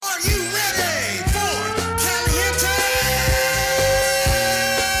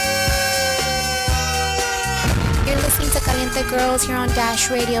Girls here on Dash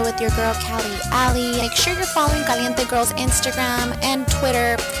Radio with your girl Callie Ali. Make sure you're following Caliente Girls Instagram and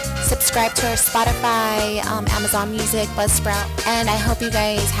Twitter. Subscribe to our Spotify, Amazon Music, Buzzsprout, and I hope you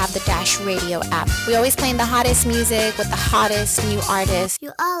guys have the Dash Radio app. We always playing the hottest music with the hottest new artists.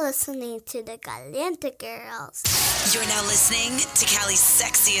 You are listening to the Caliente Girls. You're now listening to Cali's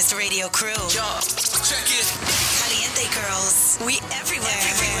sexiest radio crew. Yo, check it. Caliente Girls. We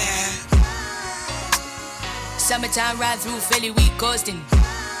everywhere. Summertime ride through Philly, we coasting.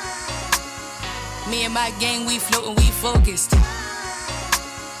 Me and my gang, we floating, we focused.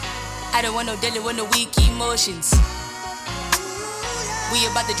 I don't want no dealing with no weak emotions. We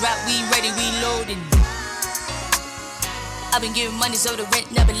about to drop, we ready, we loading. I've been giving money so the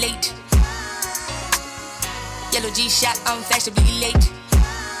rent never late. Yellow G-Shock, I'm fashionably late.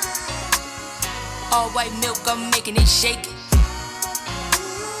 All white milk, I'm making it shake.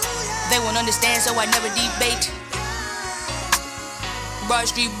 They won't understand, so I never debate. Broad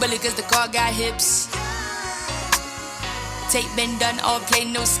Street bully, cause the car got hips. Tape been done, all play,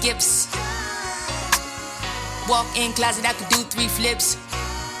 no skips. Walk in closet, I could do 3 flips.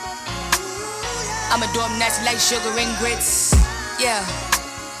 I'm a dorm nasty like sugar and grits. Yeah.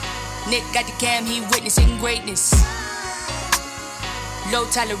 Nick got the cam, he witnessing greatness. Low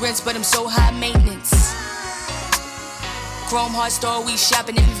tolerance, but I'm so high maintenance. Chrome Heart store, we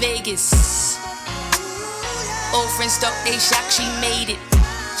shopping in Vegas. Old friends stuck, they shocked she made it.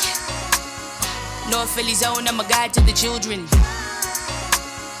 North Philly zone, I'm a guide to the children.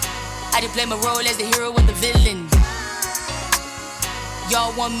 I did play my role as the hero and the villain.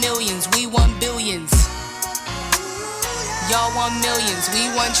 Y'all want millions, we want billions. Y'all want millions,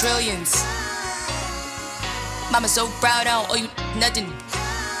 we want trillions. Mama so proud, I don't owe you nothing.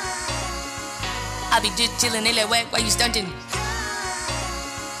 I be just chillin', they like whack, why you stuntin'?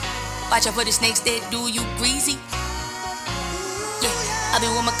 Watch out for the snakes that do you greasy. Yeah, I be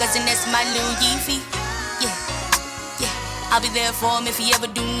with my cousin, that's my little Yeefy. Yeah, yeah, I'll be there for him if he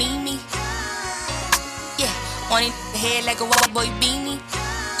ever do need me. Yeah, on his head like a white boy beanie.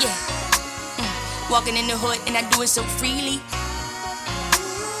 Yeah, walking in the hood and I do it so freely.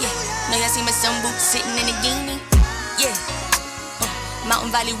 Yeah, know y'all see my sun boots sitting in a guinea. Yeah,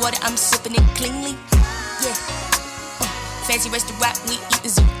 Mountain Valley water, I'm sipping it cleanly. Yeah, fancy restaurant, we eat the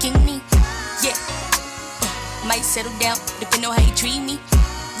zucchini. Yeah, might settle down, depending on how you treat me.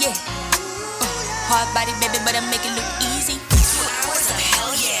 Yeah, hard body, baby, but I make it look easy. 2 hours of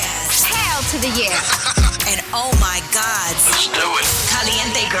hell yes. Hell to the yeah. And oh my God. Let's do it.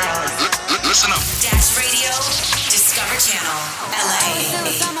 Caliente Girls. Listen up. Dash Radio, Discover Channel, LA.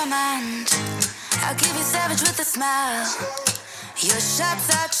 What's on my mind? I'll keep you savage with a smile. Your shots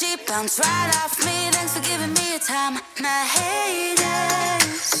are cheap, bounce right off me. Thanks for giving me your time. My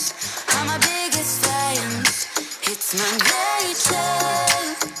haters are my biggest fans. It's my nature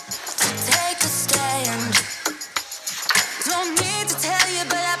to take a stand. Don't need to tell you,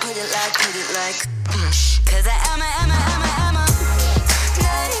 but I put it like cause I am a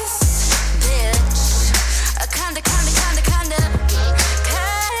nice bitch. A kinda kind bitch.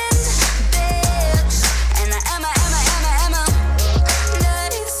 And I am a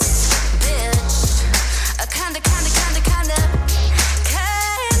nice bitch. A kinda kind bitch.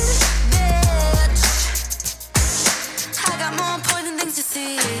 I got more important things to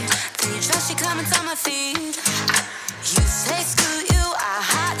see than your trashy comments on my feed. You say screw you, I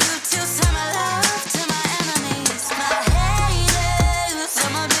hot you till send my love to my enemies. My haters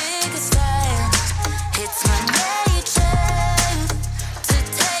are my biggest fans. It's my nature to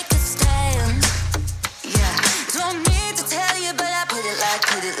take a stand. Yeah, don't need to tell you, but I put it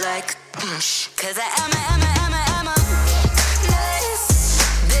like cause I am a nice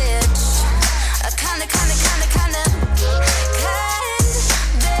bitch. A kinda bitch.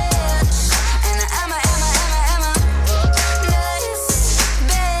 And I am a nice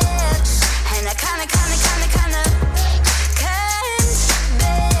bitch. And I kinda bitch.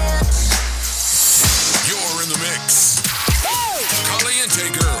 You're in the mix. Caliente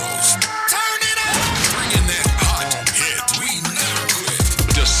Girls. Turn it up. Bringing that hot hit. We never quit.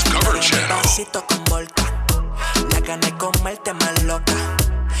 Discover Channel. Besito con volca, la gana de comerte más loca.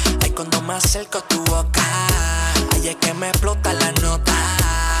 Ay, cuando me acerco a tu boca, ay, es que me explota la nota.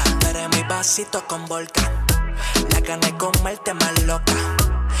 Eres mi vasito con volca, la gana de comerte más loca.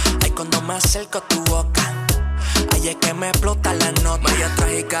 Ay, cuando me acerco a tu boca, ay, es que me explota la nota. María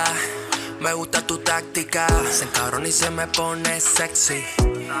trágica, me gusta tu táctica. Se encabrona y se me pone sexy.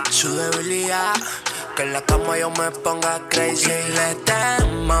 Su debilidad, que en la cama yo me ponga crazy. Y le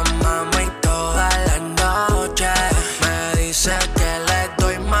temo, mami, toda la noche. Me dice que le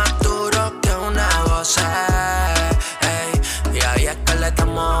doy más duro que una voz. Ey,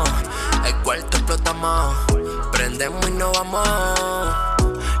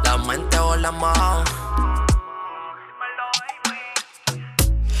 el amor.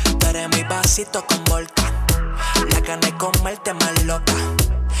 Tú eres mi vasito con vodka. La gana de comerte más loca.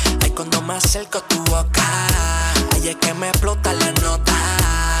 Ay, cuando me acerco a tu boca, ay, es que me explota la nota.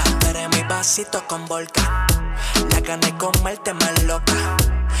 Tú eres mi vasito con vodka. La gana de comerte más loca.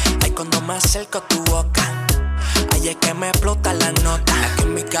 Ay, cuando me acerco a tu boca, ay, es que me explota la nota. La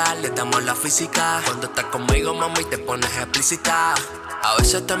química, le damos la física. Cuando estás conmigo, mami, te pones explícita. A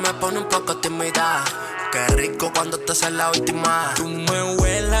veces te me pone un poco tímida. Qué rico cuando te haces la última. Tú me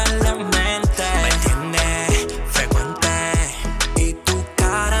vuelas la mente, me tienes frecuente. Y tu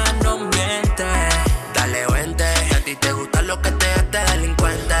cara no miente. Dale, vente. A ti te gusta lo que te hace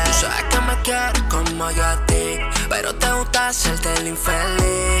delincuente. Tú sabes que me quieres como yo a ti, pero te gusta hacerte el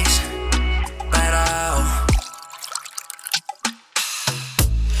infeliz. Pero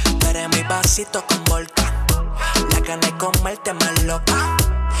tú eres mi vasito con vodka. La gana de comerte más loca.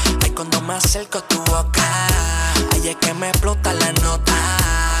 Ay, cuando me acerco a tu boca, ay, es que me explota la nota.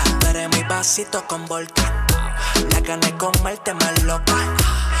 Tú eres mi vasito con vodka. La gana de comerte más loca.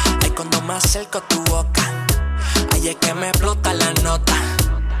 Ay, cuando me acerco a tu boca, ay, es que me explota la nota.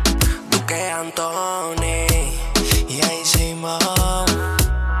 Duque Anthony y ahí Simón.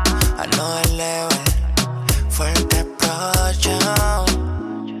 Another level, fuerte project.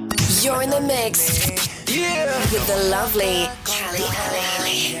 You're in the mix with the lovely Cali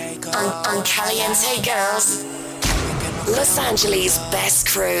Ali on Caliente Girls, Los Angeles' best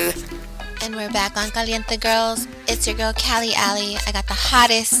crew. And we're back on Caliente Girls. It's your girl, Cali Ali. I got the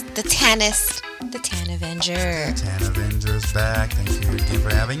hottest, the tannest, the Tan Avenger. Tan Avenger's back. Thank you again for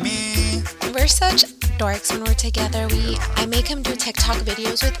having me. We're such dorks when we're together. I make him do TikTok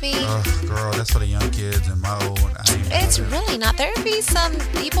videos with me. Oh, girl, that's for the young kids and my old. It's really not. There would be some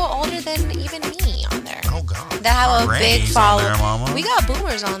people older than even me on there. Oh, God. That have a big following. We got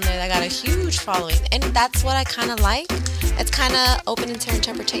boomers on there that got a huge following. And that's what I kind of like. It's kind of open to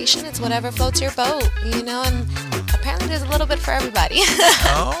interpretation. It's whatever floats your boat, you know? And apparently there's a little bit for everybody.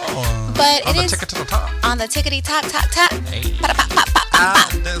 Oh. But on it the is ticket-to-the-top. on the tickety-tock, top. Hey. Pop, pop, pop, pop,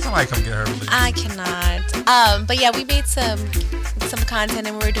 pop. Somebody come get her, please. I cannot. But yeah, we made some content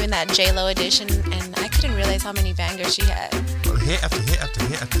and we were doing that J-Lo edition, and I couldn't realize how many bangers she had. Hit after hit after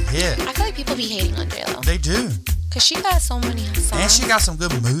hit after hit. I feel like people be hating on J-Lo. They do. Because she got so many songs. And she got some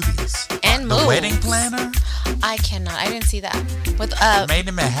good movies. And movies. The Wedding Planner. I cannot. I didn't see that. With Made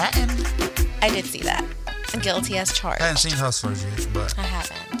in Manhattan. I did see that. Guilty as charged. I haven't seen Hustlers yet, but I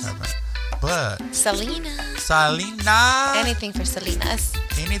haven't. But Selena. Anything for Selena.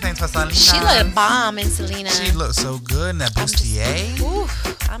 Anything for Selena. She looked bomb in Selena. She looked so good in that bustier.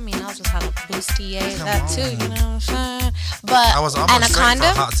 I mean, I was just having a bustier that too, you know what I'm saying? But I was almost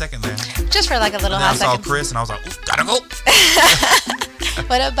Anaconda, for a hot second there. Just for like a little and hot then I second. saw Chris and I was like, ooh, gotta go.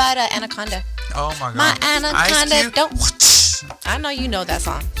 What about Anaconda? Oh my God. My Anaconda, don't. I know you know that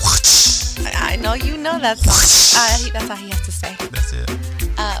song. I know you know that song. That's all he has to say. That's it.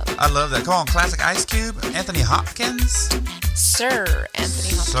 I love that. Come on, classic Ice Cube, Anthony Hopkins. Sir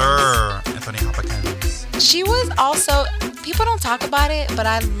Anthony Hopkins. Sir Anthony Hopkins. She was also, people don't talk about it, but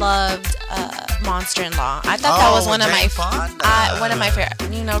I loved Monster in Law. I thought that was one of my favorite.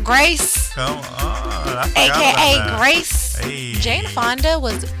 You know, Grace. Come on. AKA Grace. Hey. Jane Fonda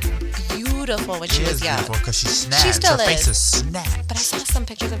was beautiful when she was young. Beautiful because she snapped. She still her is. face is snapped. But I saw some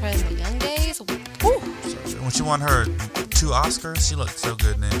pictures of her in the young days. Woo. When she won her 2 Oscars, she looked so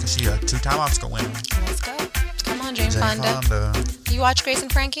good then because she a 2-time Oscar winner. Let's go. Come on, Jane Fonda. You watch Grace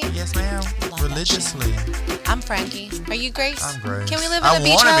and Frankie? Yes, ma'am. Religiously. I'm Frankie. Are you Grace? I'm Grace. Can we live in a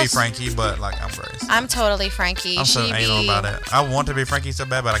beach house? I want to be Frankie, but like I'm Grace. I'm totally Frankie. I'm so anal about it. I want to be Frankie so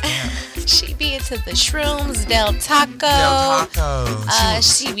bad, but I can't. She be into the shrooms, Del Taco.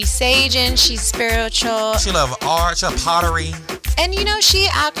 She be saging. She's spiritual. She love art. She love pottery. And you know, she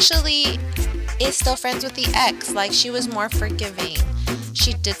actually is still friends with the ex. Like, she was more forgiving.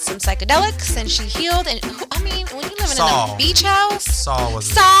 She did some psychedelics and she healed. And I mean, when you live in a beach house, Saul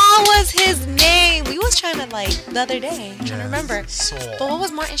was his name. We was trying to the other day, trying to remember. Saul. But what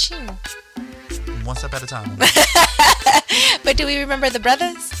was Martin Sheen? One step at a time. But do we remember the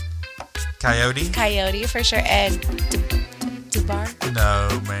brothers? Coyote for sure. And Dubar?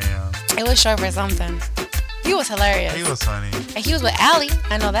 No, ma'am. It was short for something. He was hilarious. He was funny. And he was with Allie.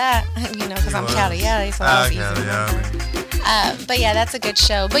 I know that. You know, because I'm Cali Allie, so that was easy to remember. But yeah, that's a good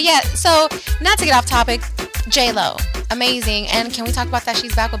show. But yeah, so not to get off topic, J-Lo, amazing. And can we talk about that?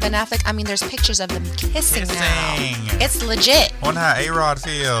 She's back with Ben Affleck. I mean, there's pictures of them kissing now. It's legit. Wonder how A-Rod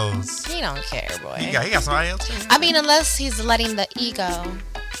feels. He don't care, boy. He got somebody else too. I mean, unless he's letting the ego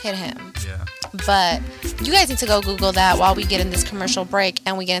hit him. Yeah. But You guys need to go Google that while we get in this commercial break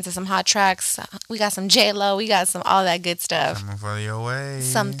and we get into some hot tracks. We got some J-Lo. We got some all that good stuff. Coming for your way.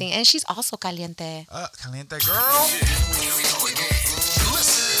 Something. And she's also caliente. Caliente girl. Here we go again.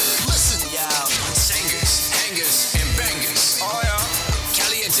 Listen, y'all. Singers, hangers, and bangers. Oh, yeah.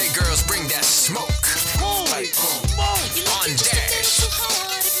 Caliente girls bring that smoke. Like, on Dash.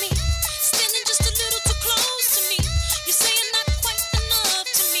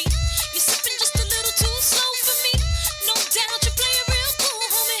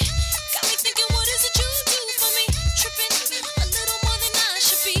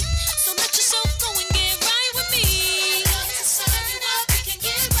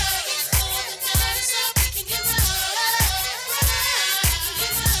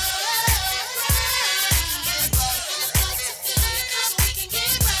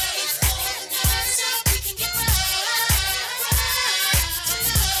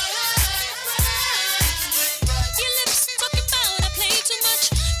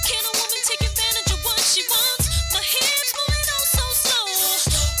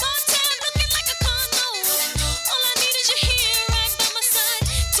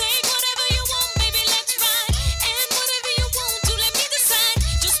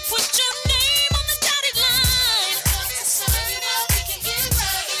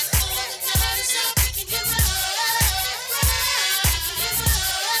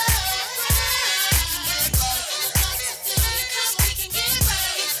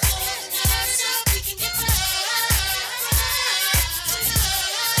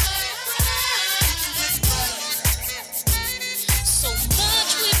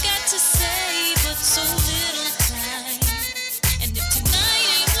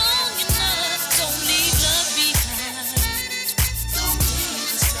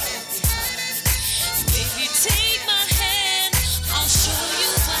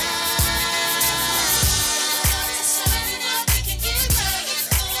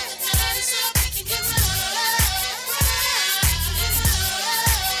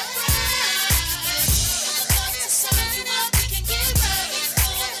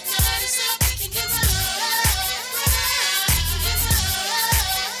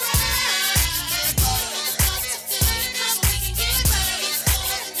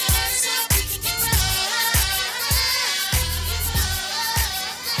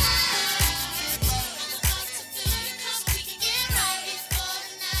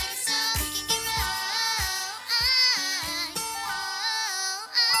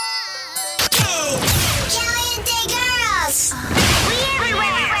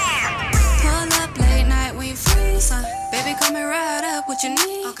 what you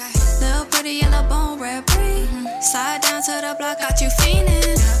need. Okay. Little pretty yellow bone, red breed. Slide down to the block, got you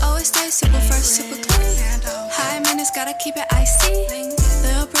fiending. Always stay super fresh, super clean. High minutes, gotta keep it icy.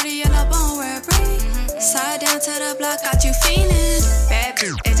 Little pretty yellow bone, red breed. Slide down to the block, got you fiending. Bad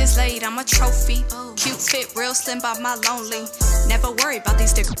bitch, it just laid, I'm a trophy. Cute fit, real slim by my lonely. Never worry about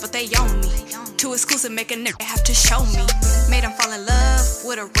these niggas, but they own me. Too exclusive, make a nigga have to show me. Made him fall in love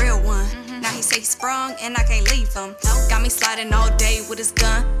with a real one. Now he say he sprung and I can't leave him. Got me sliding all day with his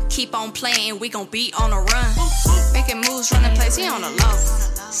gun. Keep on playing, we gon' be on a run. Making moves, running plays, he on the low.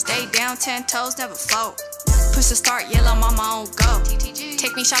 Stay down 10 toes, never fold. Push the start, yellow mama on go.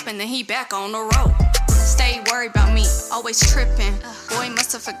 Take me shopping, then he back on the road. Stay worried about me, always tripping. Boy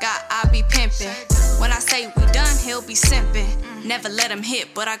must have forgot I be pimping. When I say we done, he'll be simping. Never let him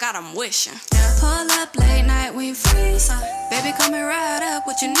hit, but I got him wishing. Pull up late night, we freeze. Baby, come and ride up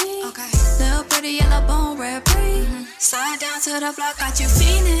what you need. Little pretty yellow bone, red breed. Slide down to the block, got you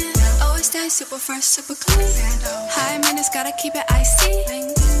feeling. Always stay super fresh, super clean. High minutes, gotta keep it icy.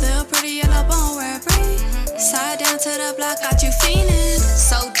 Little pretty yellow bone, red breed. Slide down to the block, got you feeling.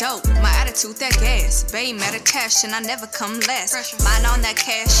 So dope, my attitude that gas. Babe, mad attached and I never come last. Mine on that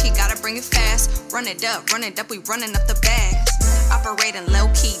cash, he gotta bring it fast. Run it up, we running up the bags. Operating low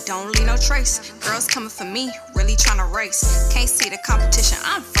key, don't leave no trace. Girls coming for me, really tryna race. Can't see the competition,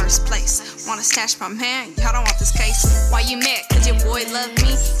 I'm first place. Wanna snatch my man, y'all don't want this case. Why you mad? Cause your boy love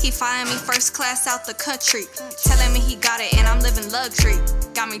me. He flying me first class out the country. Telling me he got it and I'm living luxury.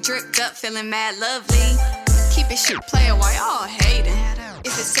 Got me dripped up, feeling mad lovely. Keep it shit player while y'all hating.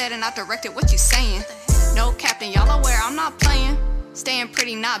 If it's said and not directed, what you saying? No captain, y'all aware I'm not playing. Staying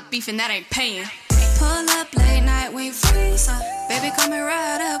pretty, not beefing, that ain't paying. Pull up late night, we freeze. Baby, come and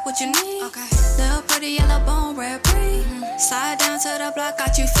ride up what you need. Little pretty yellow bone, red breed. Slide down to the block,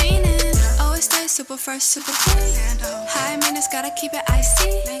 got you fiending. Always stay super fresh, super clean. High minutes, gotta keep it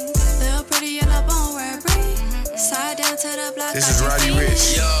icy. Little pretty yellow bone, red breed. Slide down to the block. This is Roddy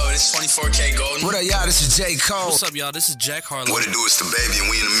Rich. Yo, this is 24K Golden. What up, y'all? This is J. Cole. What's up, y'all? This is Jack Harlow. What it do is the baby and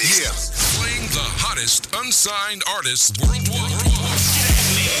we in the mix. Yeah. Swing the hottest unsigned artists worldwide.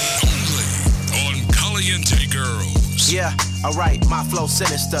 Only on Caliente Girls. Yeah, alright, my flow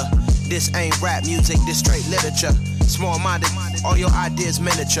sinister. This ain't rap music, this straight literature. Small-minded, all your ideas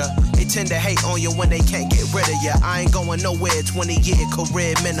miniature. They tend to hate on you when they can't get rid of you. I ain't going nowhere, 20-year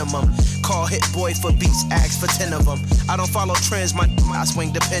career minimum. Call Hit Boy for beats, ask for 10 of them. I don't follow trends, I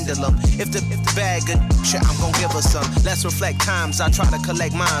swing the pendulum. If the bag good shit, I'm gon' give her some. Let's reflect times, I try to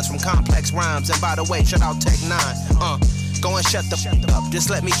collect minds from complex rhymes. And by the way, shout out Tech 9. Go and shut the up, just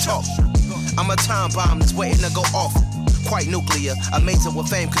let me talk. I'm a time bomb that's waiting to go off. Quite nuclear, amazing what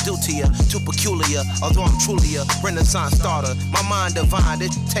fame could do to you. Too peculiar, although I'm truly a Renaissance starter. My mind divine,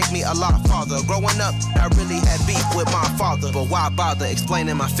 it take me a lot farther. Growing up, I really had beef with my father. But why bother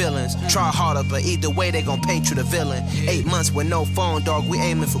explaining my feelings? Try harder, but either way they gon' paint you the villain. 8 months with no phone, dog, we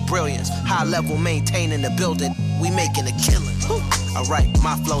aiming for brilliance. High level maintaining the building, we making a killing. Alright,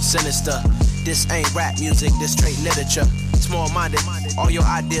 my flow sinister. This ain't rap music, this straight literature. Small-minded, all your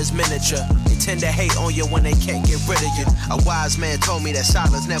ideas miniature. They tend to hate on you when they can't get rid of you. A wise man told me that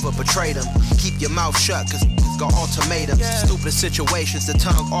silence never betrayed him. Keep your mouth shut, cause it's got ultimatums. Stupid situations, the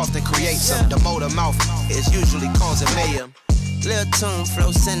tongue often creates them. The motor mouth is usually causing mayhem. Lil' tune, flow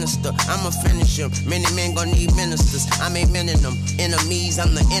sinister, I'ma finish him. Many men gon' need ministers, I'm a men in them. Enemies,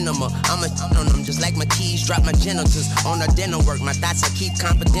 I'm the enema, I'ma on them. Just like my keys, drop my genitals. On a dinner work, my thoughts I keep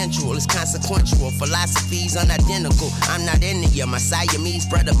confidential. It's consequential, philosophies unidentical. I'm not into you, my Siamese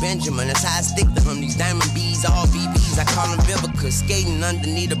brother Benjamin. That's how I stick to him, these diamond bees, all BBs. I call them Vivicas, skating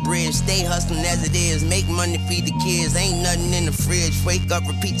underneath the bridge. Stay hustling as it is, make money, feed the kids. Ain't nothing in the fridge, wake up,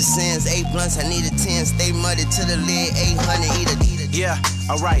 repeat the sins. 8 blunts, I need a 10, stay muddy to the lid. 800, eat a. Yeah,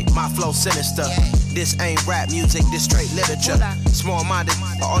 alright, my flow sinister. This ain't rap music, this straight literature. Small-minded,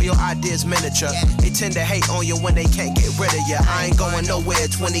 all your ideas miniature. They tend to hate on you when they can't get rid of you. I ain't going nowhere,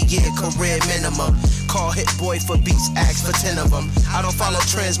 20-year career minimum. Call Hit Boy for beats, ask for 10 of them. I don't follow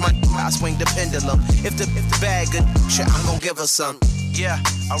trends, I swing the pendulum. If the bag good shit, I'm gon' give her some. Yeah,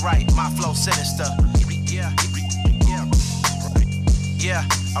 alright, my flow sinister. Yeah,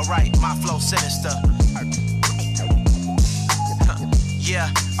 alright, my flow sinister. Yeah,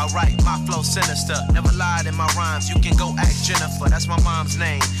 alright, my flow sinister. Never lied in my rhymes, you can go ask Jennifer. That's my mom's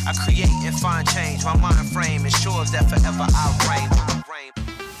name. I create and find change. My mind frame ensures that forever I'll reign.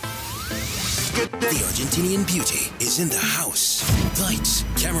 The Argentinian beauty is in the house. Lights,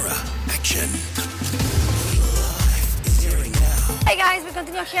 camera, action. Hey guys, we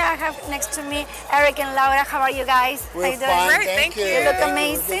continue here. I have next to me Eric and Laura. How are you guys? We're How you doing? fine, Great, thank you. You look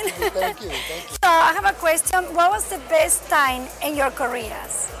amazing. Thank you. So I have a question. What was the best time in your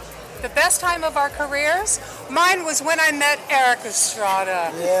careers? The best time of our careers? Mine was when I met Eric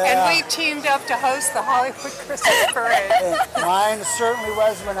Estrada. Yeah. And we teamed up to host the Hollywood Christmas Parade. Mine certainly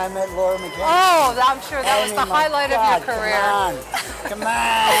was when I met Laura McKinney. Oh, I'm sure that was the highlight of your career. Come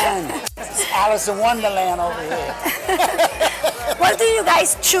on. It's Alice in Wonderland over here. What do you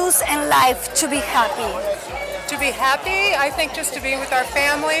guys choose in life to be happy? To be happy, I think just to be with our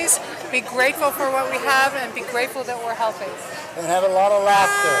families, be grateful for what we have, and be grateful that we're healthy. And have a lot of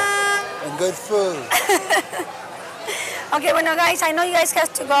laughter and good food. Okay, well, now guys, I know you guys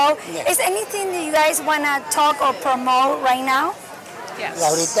have to go. Yeah. Is anything that you guys want to talk or promote right now? Yes.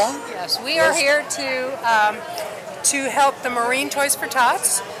 Laurita? Yes, we are here to help the Marine Toys for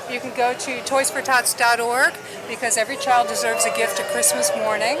Tots. You can go to toysfortots.org because every child deserves a gift at Christmas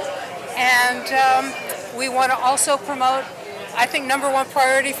morning. And we want to also promote, I think number one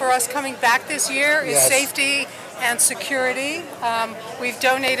priority for us coming back this year is safety and security. We've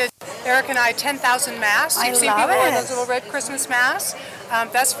donated, Eric and I, 10,000 masks. You've seen people wear those little red Christmas masks.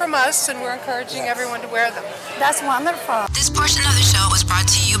 That's from us, and we're encouraging everyone to wear them. That's wonderful. This portion of the show was brought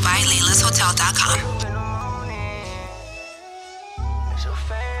to you by Leila'sHotel.com.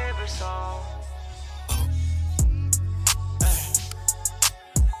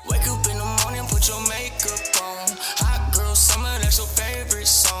 Wake up in the morning, put your makeup on. Hot girl summer, that's your favorite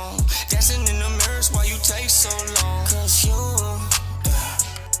song. Dancing in the mirrors while you take so long. Cause you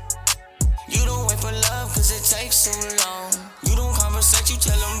don't wait for love cause it takes so long. You don't conversate, you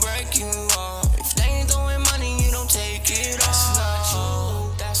tell them break you off. If they ain't throwing money, you don't take it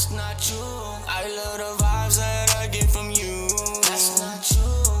off. That's not you. I love the vibes that I get from you. That's not you.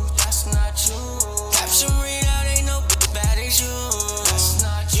 That's not you. Capture it out, ain't no bad as you. That's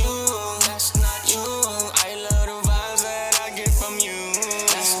not you. That's not you. I love the vibes that I get from you.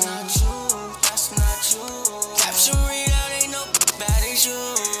 That's not you. That's not you. Capture it out, ain't no bad as you.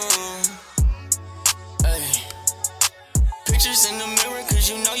 Pictures in the mirror cause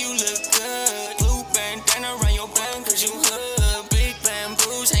you know you look good. Blue bandana around your band cause you hood. Big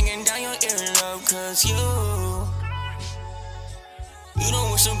bamboos hanging down your earlobe.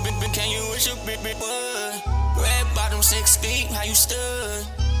 wish a bit, can you wish a bit would? Red bottom 6 feet, how you stood?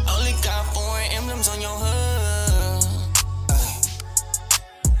 Only got foreign emblems on your hood.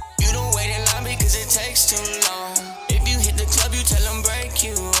 You don't wait in line because it takes too long. If you hit the club, you tell them break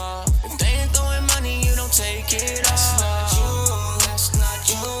you off. If they ain't throwing money, you don't take it off. That's not you, that's not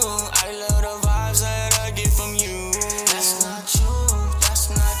you. I love the vibes that I get from you. That's not you, that's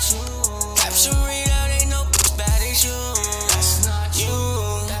not you. Capture it out, ain't no bitch bad as you. That's not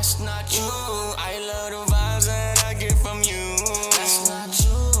you, that's not you. I love the vibes that I get from you. That's not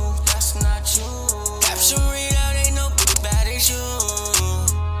you, that's not you. Capture it out, ain't no bitch bad as you.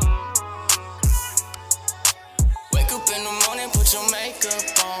 Wake up in the morning, put your makeup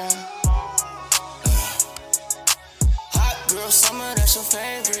on. Hot girl summer, that's your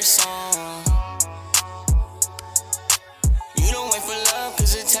favorite song. You don't wait for love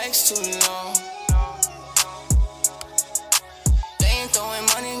cause it takes too long. They ain't throwing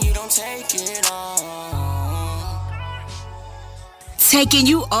money, you don't take it on. Taking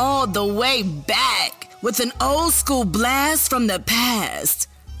you all the way back with an old school blast from the past.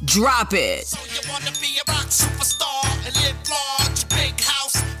 Drop it. So you wanna be a rock superstar and live large, big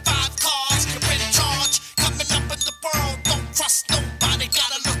house, 5 cars, you're in charge. Coming up in the world, don't trust nobody,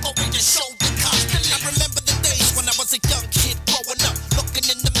 gotta look over your shoulder constantly. I remember the days when I was a young kid growing up, looking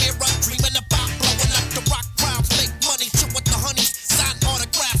in the mirror, dreaming about blowing up the rock crowds, make money, chill with the honeys, sign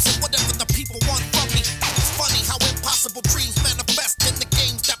autographs and whatever the people want from me. It's funny how impossible dreams manifest in the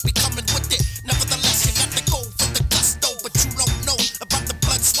games that be coming with it. Nevertheless, you got to go for the gusto, but you don't know about the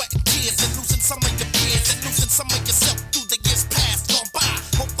blood, sweat, and tears, and losing some of your peers, and losing some of yourself through the years past.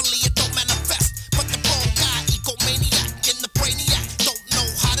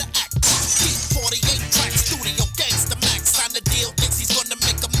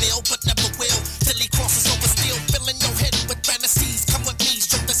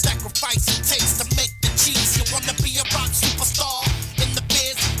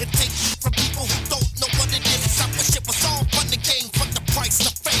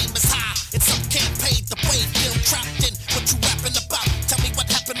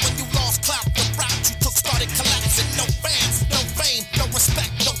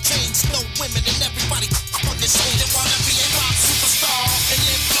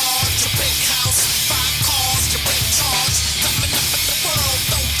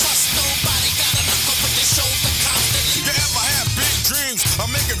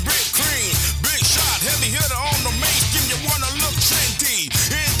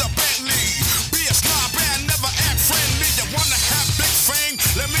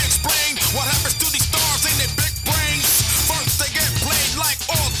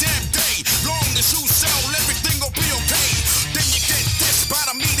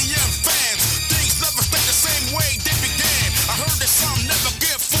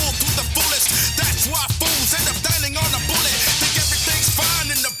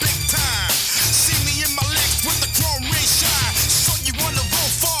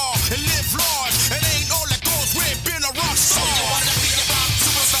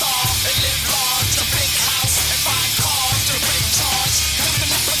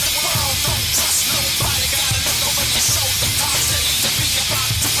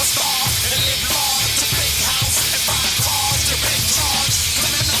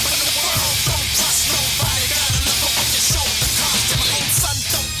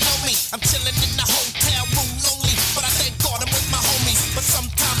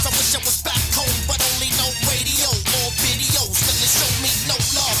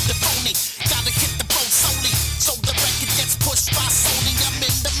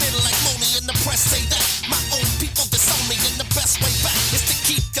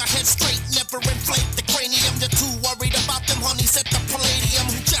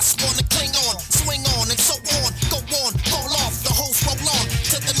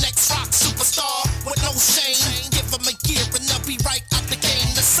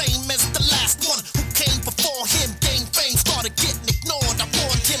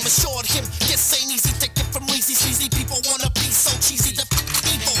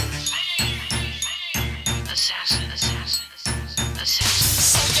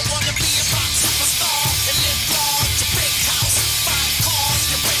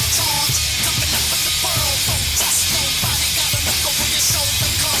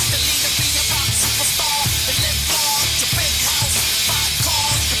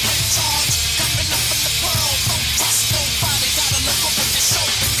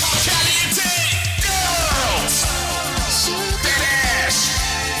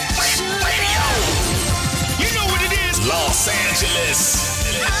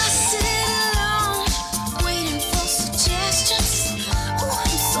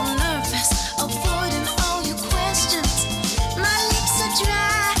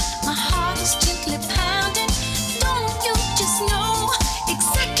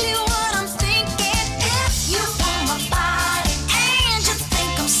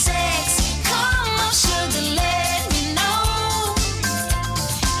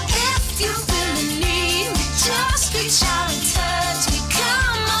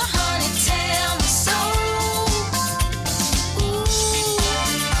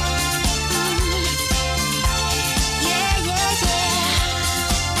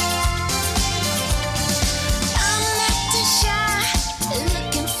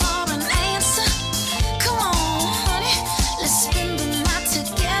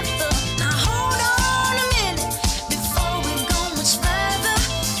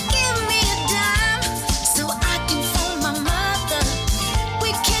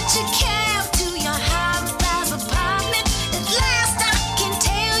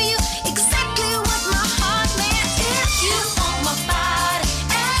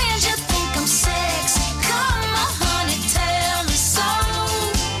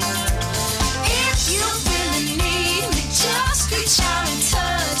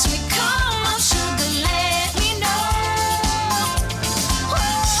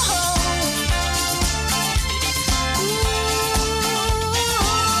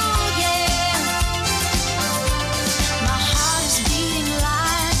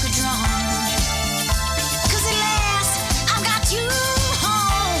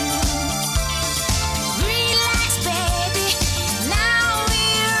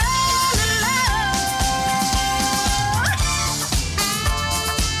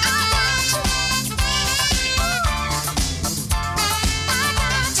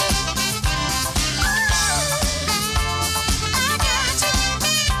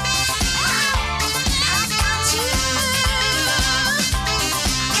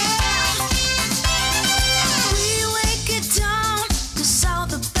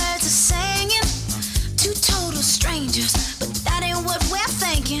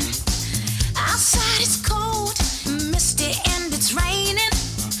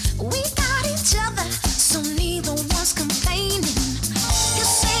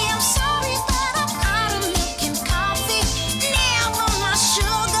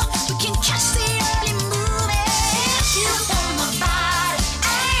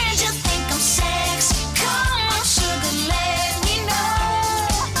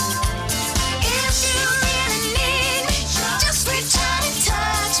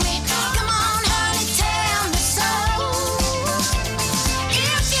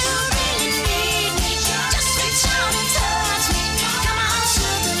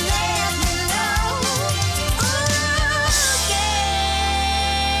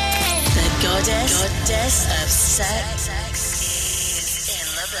 goddess of sex is in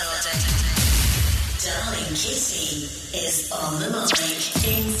the building. Darling Kitty is on the mic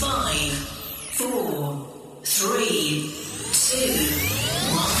in 5, 4, 3, 2,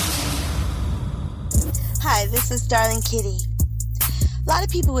 1. Hi, this is Darling Kitty. A lot of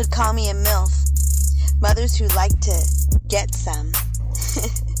people would call me a MILF. Mothers who like to get some.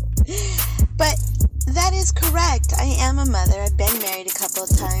 But that is correct. I am a mother. I've been married a couple of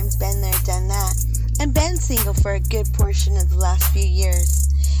times, been there, done that, and been single for a good portion of the last few years.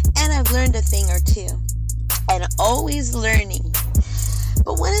 And I've learned a thing or two. And always learning.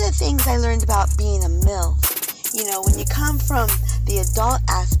 But one of the things I learned about being a MILF, you know, when you come from the adult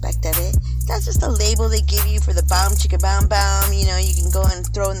aspect of it, that's just a label they give you for the bomb chicka bomb bomb. You know, you can go and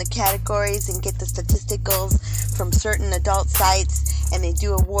throw in the categories and get the statisticals from certain adult sites, and they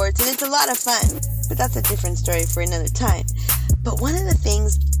do awards, and it's a lot of fun. But that's a different story for another time. But one of the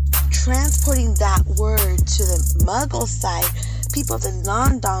things, transporting that word to the muggle side, people of the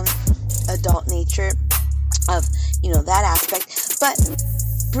non-adult nature of, you know, that aspect, but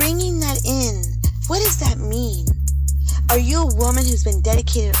bringing that in, what does that mean? Are you a woman who's been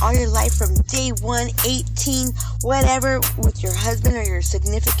dedicated all your life from day 1, 18, whatever, with your husband or your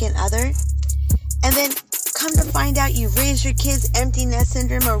significant other? And then come to find out you raised your kids, empty nest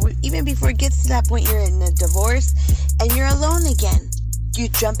syndrome, or even before it gets to that point, you're in a divorce and you're alone again. You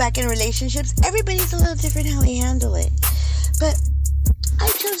jump back in relationships. Everybody's a little different how they handle it. But I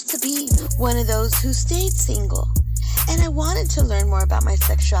chose to be one of those who stayed single. And I wanted to learn more about my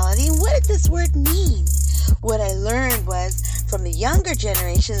sexuality and what did this word mean? What I learned was from the younger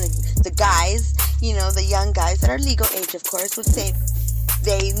generation, the guys, you know, the young guys that are legal age, of course, would say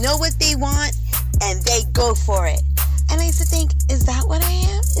they know what they want and they go for it. And I used to think, is that what I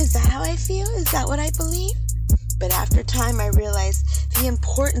am? Is that how I feel? Is that what I believe? But after time, I realized the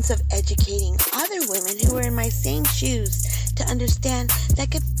importance of educating other women who were in my same shoes to understand that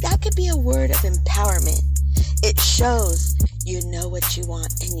could be a word of empowerment. It shows you know what you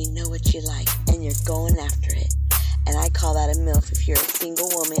want and you know what you like and you're going after it. And I call that a MILF if you're a single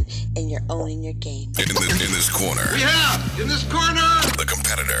woman and you're owning your game. In this corner. In this corner. The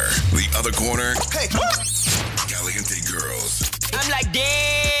competitor. The other corner. Hey. Caliente girls. I'm like,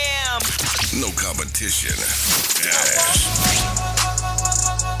 damn. No competition. Dash.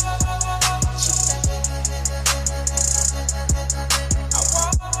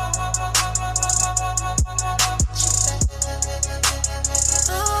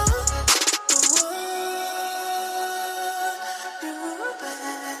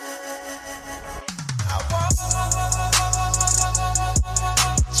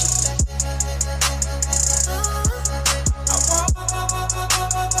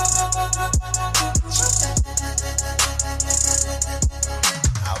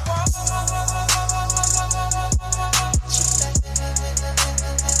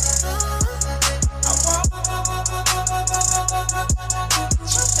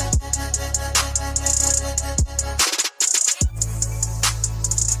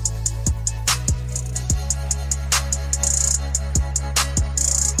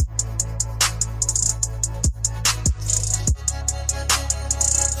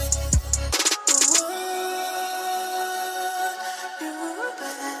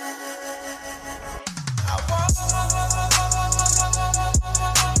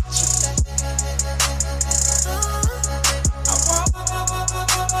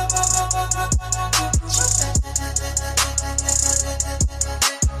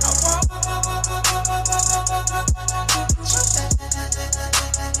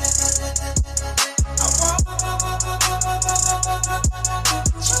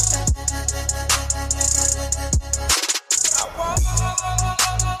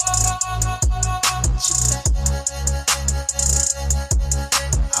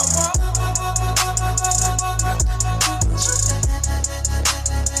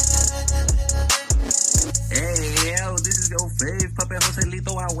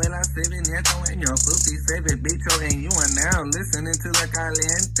 And you are now listening to the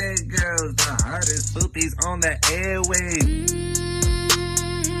Caliente Girls, the hottest booties on the airwaves.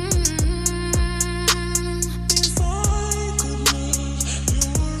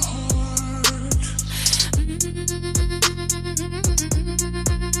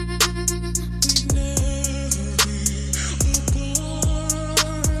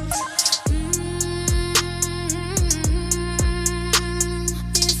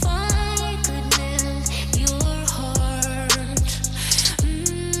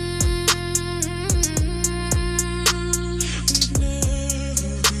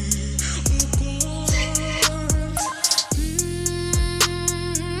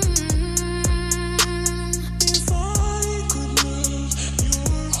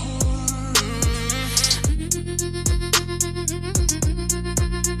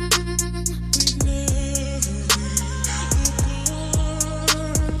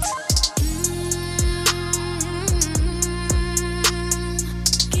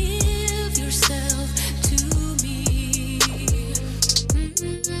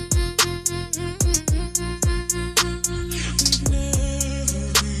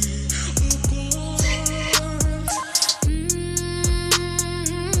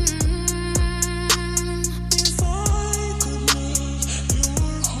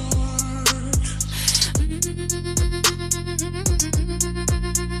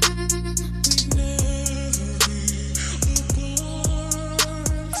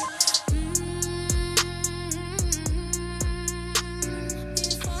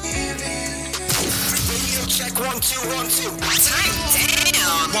 Turn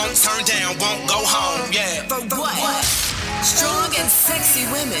down. Won't turn down, won't go home, yeah. For what? Strong and sexy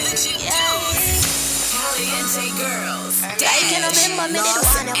women. Caliente girls.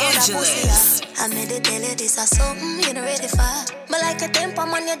 Los Angeles. I made it tell you this is something you not ready for. But like a temper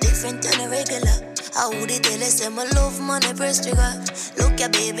man, you're different than a regular. I would tell you say my love money press trigger. Look ya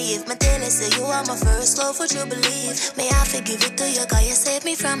baby, if my tell you say you are my first love, would you believe? May I forgive it to you, cause you saved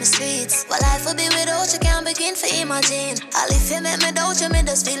me from the streets. What life would be without you, can't begin to imagine. All if you make me doubt you, me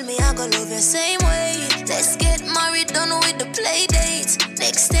just feel me, I go love you same way. Let's get married, done with the play dates.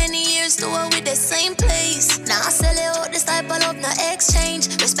 Next 10 years, do it with the same place. Now I sell you out this type of love, no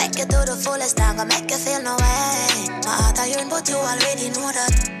exchange. Respect you to the fullest, I'm gonna make you feel no way. My heart I yearn, but you already know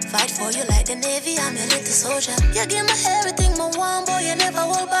that. Fight for you like the Navy, I'm your little soldier. You give me everything, my one boy, you never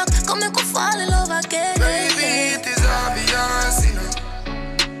hold back. Come make me fall in love again. Baby, it is obvious, you know,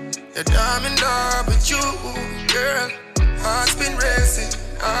 that I'm in love with you, girl. Heart's been racing,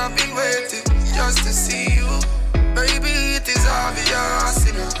 I've been waiting just to see you. Baby, it is obvious,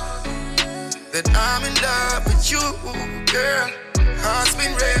 you know, that I'm in love with you, girl. Heart's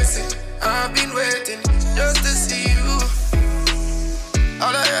been racing, I've been waiting just to see you.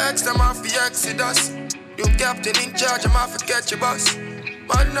 All I ex, them off the Exodus. You captain in charge, I'm off to catch your bus.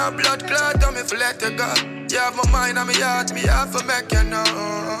 Man, no blood clot, tell me for let you go. You have my mind and my heart, me have to make you know.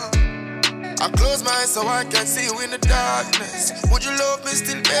 I close my eyes so I can see you in the darkness. Would you love me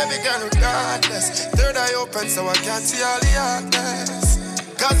still, baby girl, regardless? Third eye open so I can see all the darkness.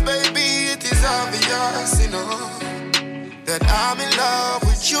 Cause baby, it is obvious, you know, that I'm in love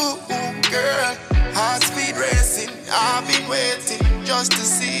with you, girl. Heart speed racing, I've been waiting just to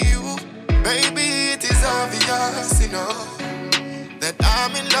see you. Baby, it is obvious, you know, that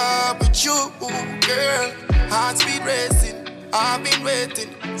I'm in love with you, girl. Heart speed racing, I've been waiting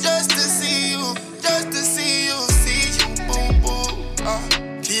just to see you, see you, boo, boo.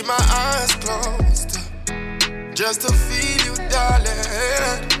 Keep my eyes closed, just to feel you,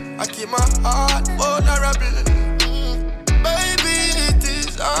 darling. I keep my heart vulnerable. Baby, it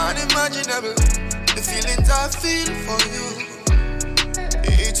is unimaginable. The feelings I feel for you,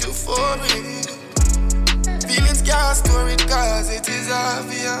 it's euphoria. Feelings can't store it cause it is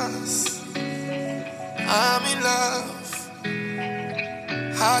obvious. I'm in love,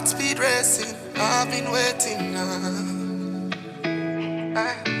 heart speed racing, I've been waiting now.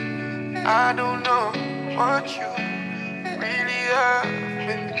 I don't know what you really have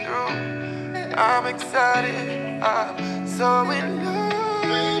been through. I'm excited, I'm so in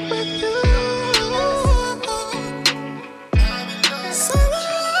love with you.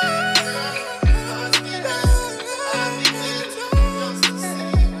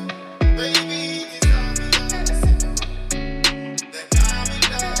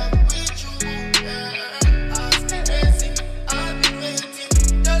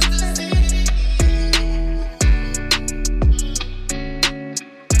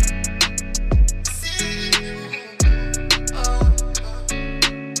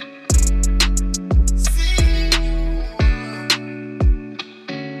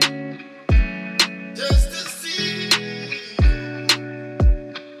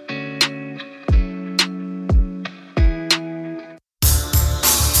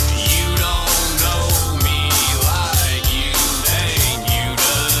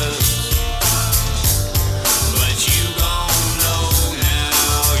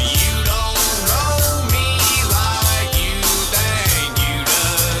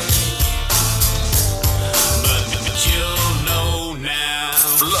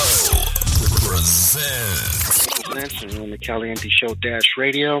 On the Caliente Show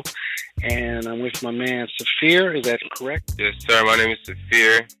Radio, and I'm with my man Saphir. Is that correct? Yes, sir. My name is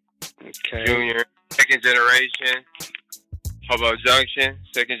Saphir. Okay. Junior, second generation. Hobo Junction,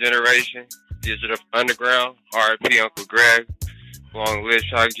 second generation. Digital Underground. R.I.P. Uncle Greg. Long live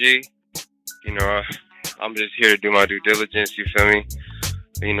Shock G. You know, I'm just here to do my due diligence. You feel me?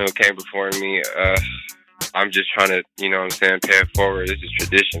 You know, came before me. I'm just trying to, you know what I'm saying, pay it forward. This is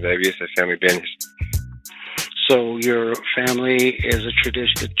tradition, baby. It's a family business. So your family is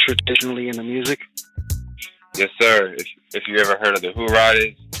traditionally in the music? Yes, sir. If you ever heard of the Who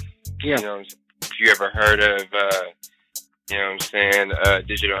Riders, yeah. You know, if you ever heard of, you know what I'm saying,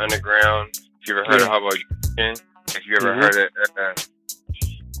 Digital Underground, if you ever heard of Hobo Junction, if you ever heard of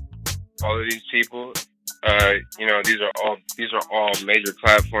all of these people, you know, these are all major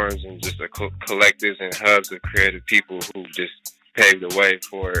platforms and just collectives and hubs of creative people who just paved the way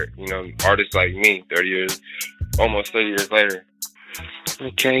for, you know, artists like me almost 30 years later.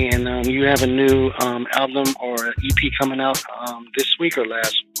 Okay, and you have a new album or EP coming out this week or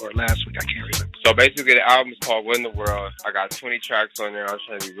last week? I can't remember. So basically, the album is called Win the World. I got 20 tracks on there. I was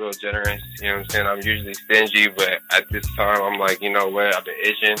trying to be real generous. You know what I'm saying? I'm usually stingy, but at this time, I'm like, you know what? I've been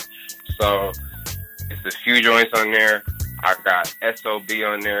itching. So it's a few joints on there. I got S.O.B.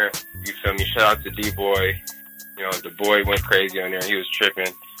 on there. You feel me? Shout out to D-Boy. You know, the boy went crazy on there. He was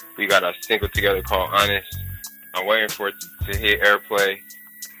tripping. We got a single together called Honest. I'm waiting for it to hit airplay.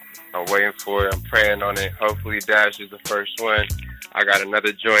 I'm waiting for it. I'm praying on it. Hopefully Dash is the first one. I got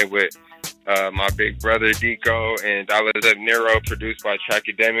another joint with my big brother Deco and Dollar Up Nero, produced by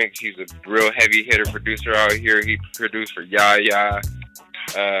Trackademics. He's a real heavy hitter producer out here. He produced for Yaya,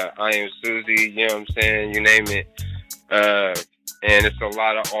 I Am Susie, you know what I'm saying, you name it. And it's a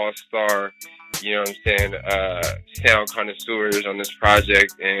lot of all-star, you know what I'm saying, sound connoisseurs on this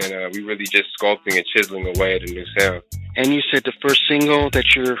project, and we really just sculpting and chiseling away at a new sound. And you said the first single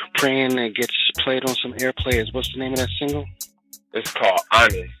that you're praying that gets played on some airplay is, what's the name of that single? It's called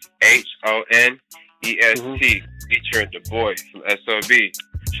Honest, Honest, featuring the boy from S.O.B.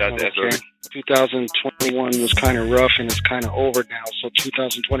 Shout out to S.O.B. 2021 was kind of rough and it's kind of over now, so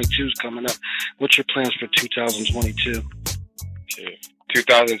 2022 is coming up. What's your plans for 2022?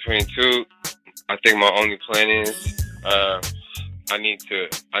 2022, I think my only plan is I need to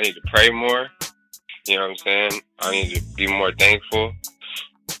pray more. You know what I'm saying? I need to be more thankful.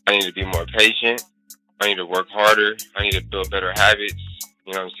 I need to be more patient. I need to work harder. I need to build better habits.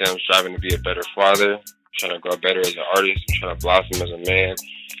 You know what I'm saying? I'm striving to be a better father. I'm trying to grow better as an artist. I'm trying to blossom as a man.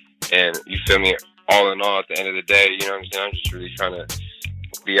 And you feel me? All in all, at the end of the day, you know what I'm saying? I'm just really trying to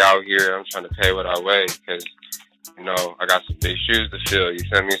be out here. I'm trying to pay what I weigh because, you know, I got some big shoes to fill. You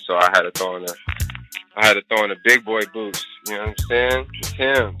feel me? So I had to throw in the big boy boots. You know what I'm saying? Just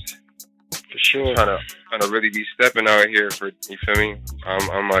Timbs. For sure. Trying to really be stepping out here for, you feel me?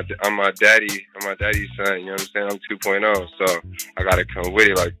 I'm my daddy's son, you know what I'm saying? I'm 2.0, so I gotta come with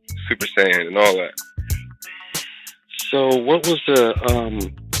it like Super Saiyan and all that. So what was the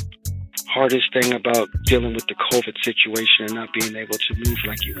hardest thing about dealing with the COVID situation and not being able to move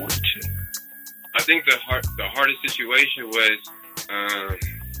like you wanted to? I think the hardest situation was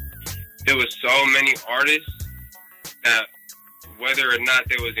there was so many artists that whether or not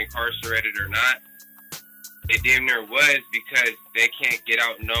they was incarcerated or not, it damn near was, because they can't get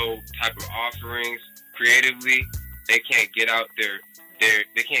out no type of offerings creatively. They can't get out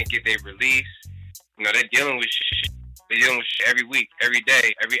they can't get their release. You know, they're dealing with shit. They're dealing with shit every week, every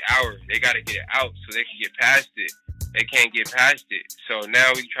day, every hour. They got to get it out so they can get past it. They can't get past it. So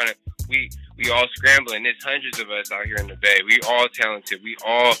now we all scrambling. There's hundreds of us out here in the Bay. We all talented. We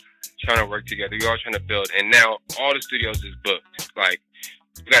all trying to work together. We all trying to build. And now all the studios is booked. Like,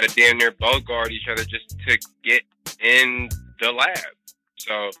 we got to damn near both guard each other just to get in the lab.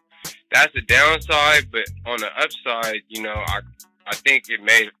 So that's the downside. But on the upside, you know, I think it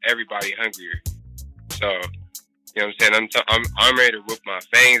made everybody hungrier. So, you know what I'm saying? I'm ready to whip my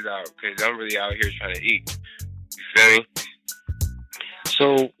fangs out because I'm really out here trying to eat. You feel me?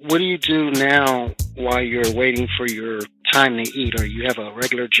 So what do you do now while you're waiting for your time to eat? Or you have a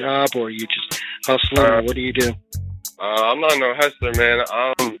regular job, or you just hustling, or what do you do? I'm not no hustler, man.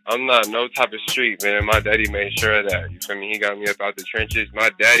 I'm not no type of street, man. My daddy made sure of that. You feel me? He got me up out the trenches.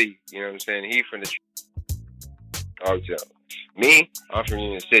 My daddy, you know what I'm saying? He from the me, I'm from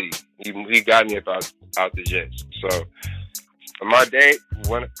Union City. He got me up out the jets. So my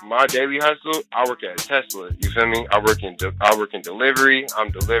daily hustle, I work at Tesla. You feel me? I work in delivery.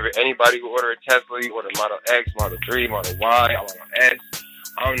 I'm delivering anybody who order a Tesla. You order Model X, Model 3, Model Y, Model S.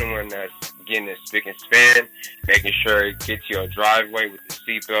 I'm the one that's getting it spick and span, making sure it gets to your driveway with the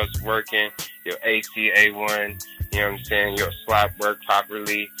seatbelts working, your AC A1. You know what I'm saying? Your slap work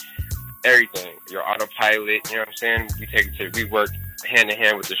properly. Everything. Your autopilot. You know what I'm saying? We work hand in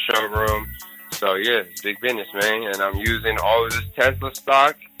hand with the showroom. So yeah, it's big business, man. And I'm using all of this Tesla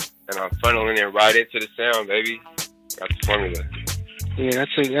stock, and I'm funneling it right into the sound, baby. Got the formula. Yeah,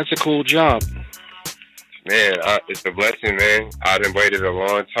 that's a cool job. Man, it's a blessing, man. I done waited a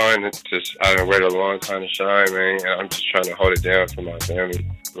long time to shine, man. And I'm just trying to hold it down for my family.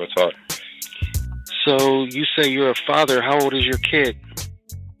 Real talk. So you say you're a father. How old is your kid?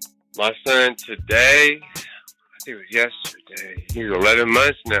 My son today, I think it was yesterday. He's 11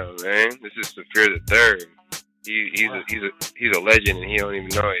 months now, man. This is Saphir the Third. He's a legend, and he don't even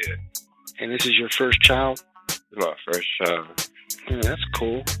know it yet. And this is your first child? This is my first child. Yeah, that's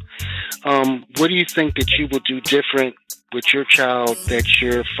cool. What do you think that you will do different with your child that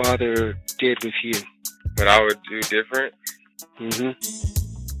your father did with you? What I would do different? Mm-hmm.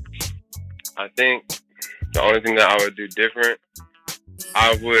 I think the only thing that I would do different,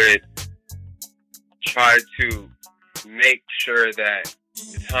 I would try to make sure that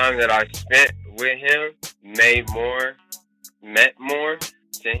the time that I spent with him meant more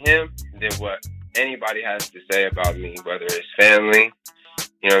to him than what anybody has to say about me, whether it's family,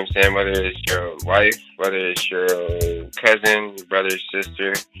 you know what I'm saying, whether it's your wife, whether it's your cousin, your brother,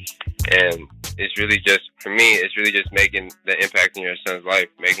 sister. And it's really just, for me, it's really just making the impact in your son's life,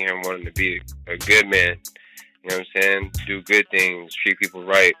 making him wanting to be a good man, you know what I'm saying, do good things, treat people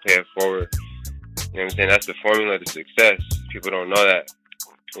right, pay it forward. You know what I'm saying? That's the formula to success. People don't know that.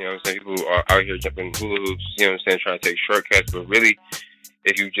 You know what I'm saying? People are out here jumping hula hoops, you know what I'm saying, trying to take shortcuts. But really,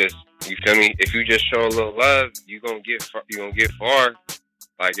 if you just, you feel me? If you just show a little love, you're gonna get far.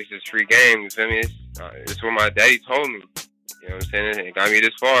 Like, this is free game, you feel me? It's what my daddy told me. You know what I'm saying? It got me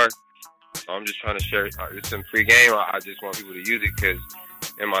this far. So I'm just trying to share. It's some free game. I just want people to use it because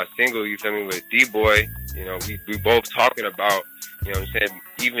in my single, you feel me, with D-Boy, you know, we both talking about, you know what I'm saying,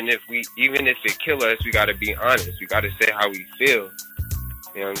 even if it kill us, we gotta be honest. We gotta say how we feel.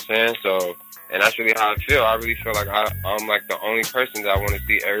 You know what I'm saying? So, and that's really how I feel. I really feel like I'm like the only person that I want to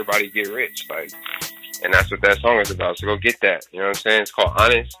see everybody get rich. Like, and that's what that song is about. So go get that. You know what I'm saying? It's called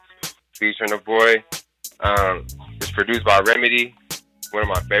Honest, featuring the boy. It's produced by Remedy, one of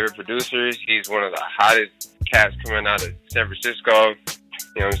my favorite producers. He's one of the hottest cats coming out of San Francisco.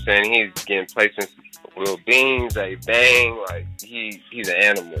 You know what I'm saying? He's getting placed in Lil Beans, Bang. Like, he's an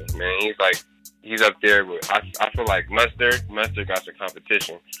animal, man. He's up there with, I feel like Mustard. Mustard got some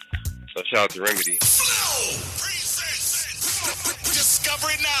competition. So shout out to Remedy.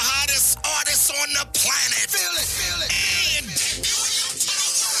 Discovering the hottest artists on the planet. Feel it.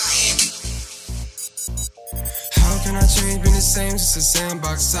 How can I change? Been the same since the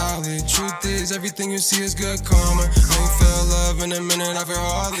sandbox solid. Truth is, everything you see is good karma. I ain't felt love in a minute, I've heard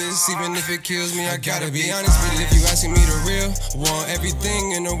all this. Even if it kills me, I gotta be honest with it. If you asking me the real, want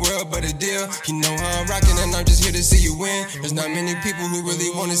everything in the world but a deal. You know how I'm rocking and I'm just here to see you win. There's not many people who really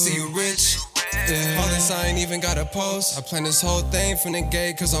wanna see you rich. Yeah. All this I ain't even got a post. I planned this whole thing from the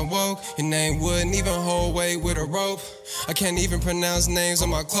gate cause I'm woke. Your name wouldn't even hold weight with a rope. I can't even pronounce names on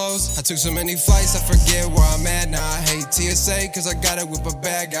my clothes. I took so many flights, I forget where I'm at. Now I hate TSA cause I got it with a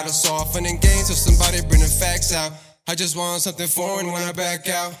bag. Got us all fun and games so somebody bring the facts out. I just want something foreign when I back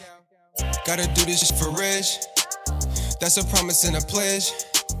out. Gotta do this shit for rich. That's a promise and a pledge.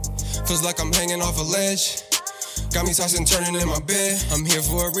 Feels like I'm hanging off a ledge. Got me tossing, turning in my bed. I'm here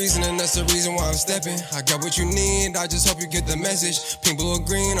for a reason, and that's the reason why I'm stepping. I got what you need, I just hope you get the message. Pink, blue, or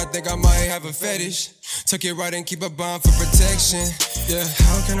green, I think I might have a fetish. Tuck it right and keep a bond for protection. Yeah,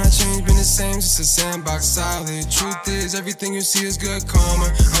 how can I change? Been the same since the sandbox solid. Truth is, everything you see is good karma.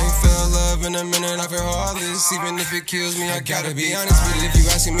 I ain't felt love in a minute, I've heard all this. Even if it kills me, I gotta be honest with it. If you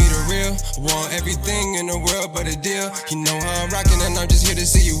asking me the real, want everything in the world but a deal. You know how I'm rocking and I'm just here to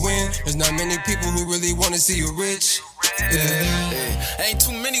see you win. There's not many people who really wanna see you rich. Yeah. Ain't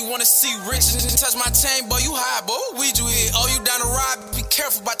too many wanna see rich. Touch my chain, boy, you high, boy. What weed you hit? Oh, you down the ride, be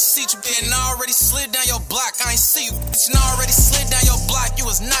careful about the seat you in. I already slid down your block, I ain't see you. Bitch, I already slid down your block, you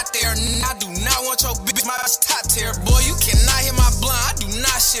was not there. I do not want your bitch, my ass top tier. Boy, you cannot hit my blunt, I do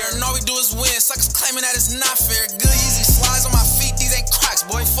not share. And all we do is win, suckers claiming that it's not fair. Good, easy slides on my feet, these ain't Crocs,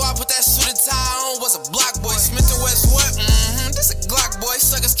 boy. Before I put that suit and tie on, was a block, boy. Smith & West, what? This a Glock, boy.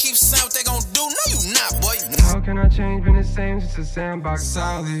 Suckers keep saying what they gon' do, no you not, boy. How can I change? Been the same since the sandbox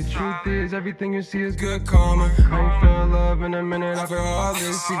solid. Truth is, everything you see is good karma. I ain't felt love in a minute, I've heard all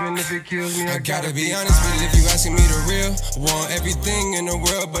this. Even if it kills me, I gotta be honest with it. If you asking me the real, want everything in the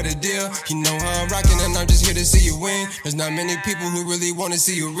world but a deal. You know how I'm rocking and I'm just here to see you win. There's not many people who really wanna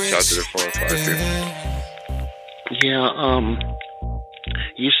see you rich. Shout to the 4 and 5 Yeah,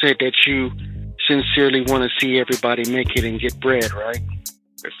 you said that you sincerely want to see everybody make it and get bread, right?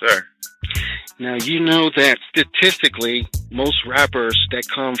 Yes, sir. Now, you know that statistically, most rappers that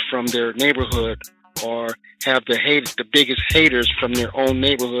come from their neighborhood or have the biggest haters from their own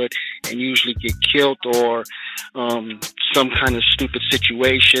neighborhood and usually get killed or some kind of stupid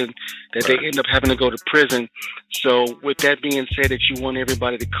situation that they end up having to go to prison. So with that being said, that you want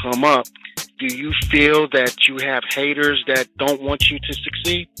everybody to come up, do you feel that you have haters that don't want you to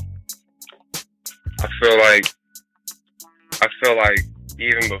succeed? I feel like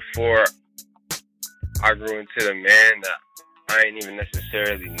even before I grew into the man that I ain't even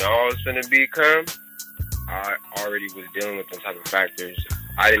necessarily know I was going to become, I already was dealing with those type of factors.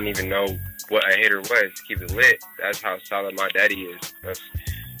 I didn't even know what a hater was. Keep it lit. That's how solid my daddy is. That's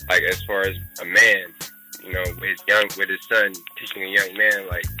like, as far as a man, you know, with his son, teaching a young man,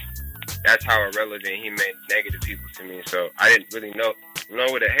 like, that's how irrelevant he made negative people to me. So I didn't really know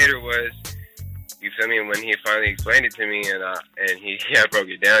what a hater was. You feel me? And when he finally explained it to me and he broke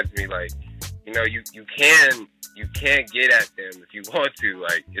it down to me, like, you know, you can you can't get at them if you want to.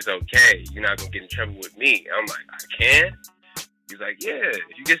 Like, it's okay. You're not going to get in trouble with me. I'm like, I can? He's like, yeah,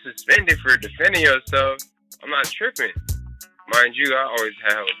 if you get suspended for defending yourself, I'm not tripping. Mind you, I always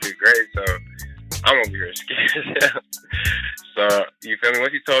have a good grade, so I'm over here scared. So, you feel me?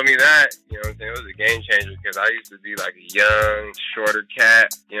 Once you told me that, you know what I'm saying, it was a game changer because I used to be like a young, shorter cat.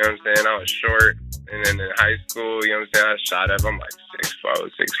 You know what I'm saying? I was short. And then in high school, you know what I'm saying, I shot up. I'm like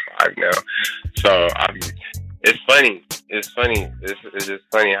 6'4", 6'5" now. So, it's funny. It's funny. It's just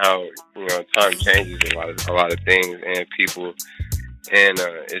funny how, you know, time changes a lot of things and people. And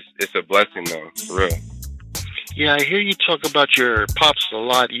it's a blessing, though, for real. Yeah, I hear you talk about your pops a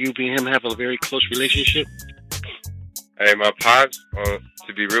lot. You and him have a very close relationship. Hey, my pops,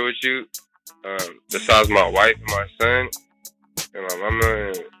 to be real with you, besides my wife and my son, and my mama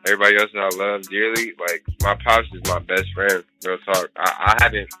and everybody else that I love dearly, like, my pops is my best friend, real talk. I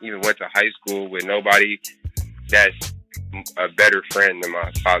haven't even went to high school with nobody that's a better friend than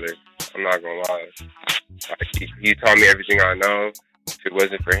my father. I'm not gonna lie. Like, he taught me everything I know. If it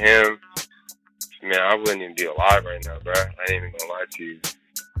wasn't for him, man, I wouldn't even be alive right now, bro. I ain't even gonna lie to you.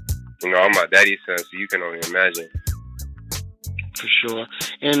 You know, I'm my daddy's son, so you can only imagine. For sure.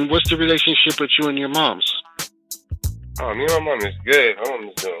 And what's the relationship with you and your moms? Oh, me and my mom is good. My mom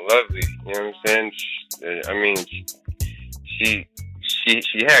is doing lovely. You know what I'm saying? I mean, she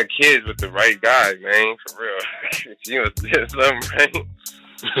had kids with the right guy, man. For real. She was doing something right.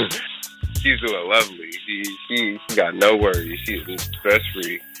 She's doing lovely. She got no worries. She's stress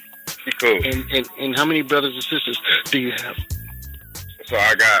free. She cool. And how many brothers and sisters do you have? So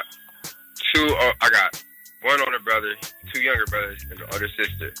I got two. I got one older brother, two younger brothers, and an older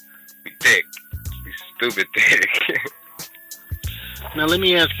sister. We thick. We stupid thick. Now let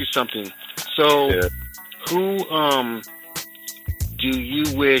me ask you something. So, yeah. Who do you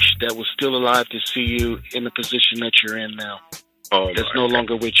wish that was still alive to see you in the position that you're in now? Oh, that's no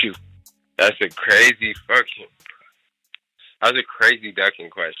longer with you. That's a crazy ducking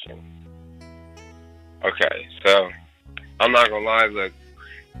question. Okay, so I'm not gonna lie. Look,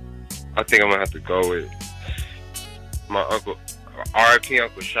 I think I'm gonna have to go with my uncle, R.I.P.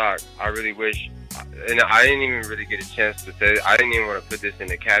 Uncle Shock. I really wish, and I didn't even really get a chance to say. I didn't even want to put this in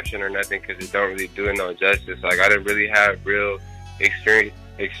the caption or nothing because it don't really do it no justice. Like, I didn't really have real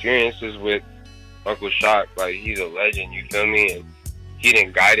experiences with Uncle Shock. Like, he's a legend. You feel me? And he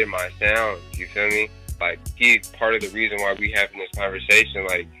done guided my sound. You feel me? Like, he's part of the reason why we having this conversation.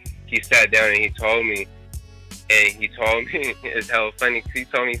 Like, he sat down and he told me, it's hella funny. He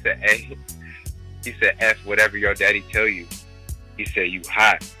told me, he said, hey, he said, F whatever your daddy tell you. He said, you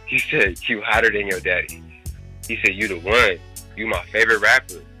hot. He said, you hotter than your daddy. He said, you the one. You my favorite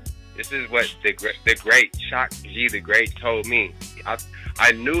rapper. This is what the great Shock G, the Great, told me.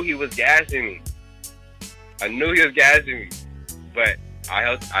 I knew he was gassing me. But I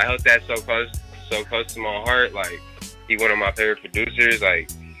held that so close to my heart. Like, he one of my favorite producers. Like,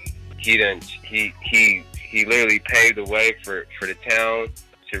 he literally paved the way for the town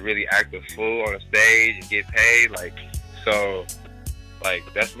to really act a fool on a stage and get paid. Like, so, like,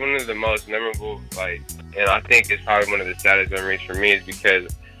 that's one of the most memorable, like, and I think it's probably one of the saddest memories for me is because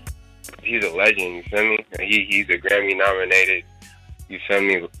he's a legend, you feel me? He's a Grammy nominated, you feel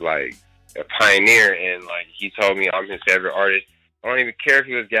me, like, a pioneer, and, like, he told me I'm his favorite artist. I don't even care if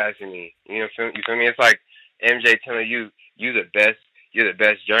he was gassing me. You feel me? It's like MJ telling you, you're the best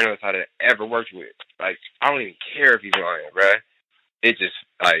journalist I've ever worked with. Like, I don't even care if he's lying, bruh. It just,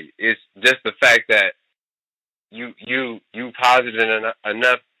 like, it's just the fact that you positive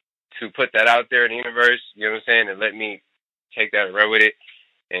enough to put that out there in the universe, you know what I'm saying, and let me take that and run with it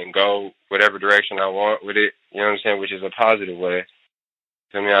and go whatever direction I want with it, you know what I'm saying, which is a positive way.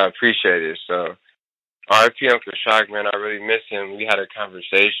 I mean, I appreciate it. So, R.I.P. Uncle Shock, man, I really miss him. We had a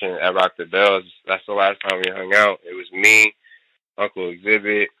conversation at Rock the Bells. That's the last time we hung out. It was me, Uncle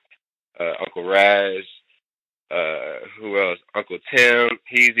Exhibit, Uncle Raz, who else? Uncle Tim,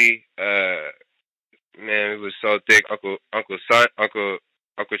 Heezy. Man, it was so thick. Uncle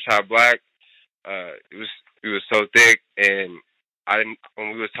Chop Black. It was so thick, and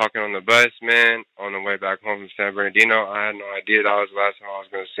when we was talking on the bus, man, on the way back home from San Bernardino, I had no idea that was the last time I was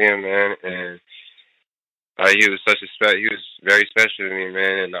gonna see him, man. And he was he was very special to me,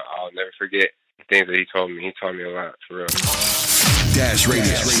 man, and I'll never forget the things that he told me. He taught me a lot, for real. Dash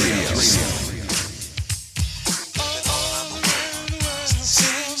Radio.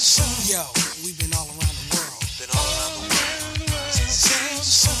 Yo, we've been all around the world.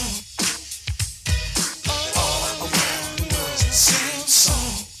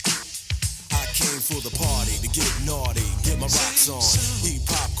 I came for the party to get naughty, get my rocks on, eat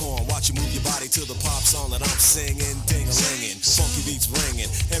popcorn, watch you move your body to the pop song that I'm singing, ding-a-linging, funky beats ringing,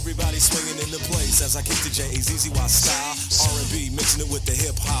 everybody swinging in the place as I kick the J-A-Z-Z-Y style, R&B, mixing it with the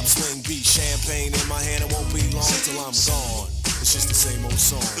hip-hop swing beat, champagne in my hand, it won't be long till I'm gone. It's just the same old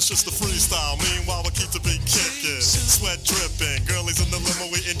song. It's just a freestyle, meanwhile we keep the beat kicking. Sweat dripping, girlies in the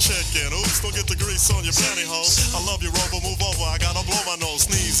limo eating chicken. Oops, don't get the grease on your pantyhose. I love you, Rover, move over, I gotta blow my nose.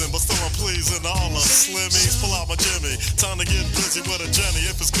 Sneezing, but still I'm pleasing all the slimmies. Pull out my Jimmy, time to get busy with a Jenny.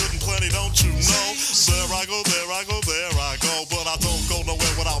 If it's good and plenty, don't you know? There I go, there I go, there I go. But I don't go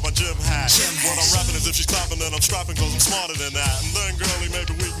nowhere without my gym hat. What I'm rapping is if she's clapping, then I'm strapping, cause I'm smarter than that. And then girlie,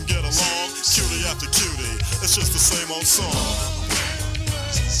 maybe we can get along. Cutie after cutie, it's just the same old song.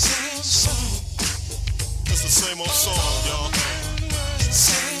 It's the same old song, y'all.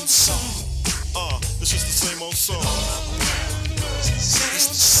 Same song. It's just the same old song. It's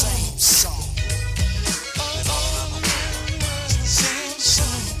the same song.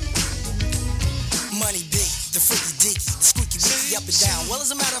 Money big, the freaky dicky, the squeaky wicky up and down. Well,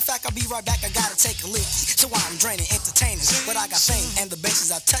 as a matter of fact, I'll be right back. I gotta take a licky. So I'm draining, entertaining, but I got fame and the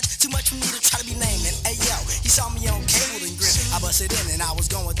bases I touch. Too much for me to try to be naming. Hey yo, you saw me on cable and grin. I busted in and I was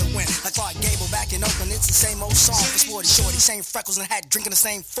going to win. Like Clark Gable back in Oakland, it's the same old song for sporty shorty, same freckles and hat, drinking the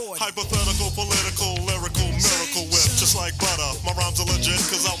same Ford. Hypothetical, political, lyrical, miracle whip, just like butter. My rhymes are legit,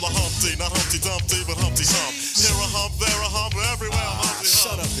 cause I'm a Humpty, not Humpty Dumpty, but Humpty Hump. Here a hump, there a hump, everywhere I'm Humpty Hump.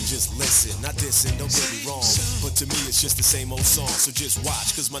 Shut up and just listen, not dissing, don't get me wrong. But to me it's just the same old song, so just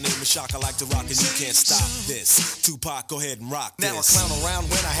watch, cause my name is Shock, I like to rock and you can't stop this. Tupac, go ahead and rock this. Now I clown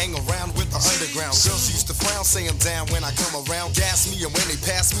around when I hang around with the underground. Girls used to frown, say I'm down when I come around. Gas me, and when they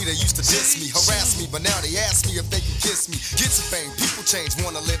pass me, they used to diss me, harass me. But now they ask me if they can kiss me. Get some fame, people change,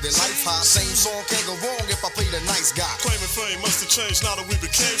 wanna live their life high. Same song can't go wrong if I play the nice guy. Claiming fame must have changed now that we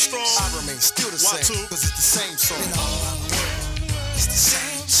became strong. I remain still the Why same, too? cause it's the same song. It's the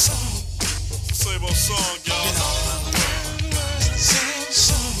same song. It's the same old song, y'all.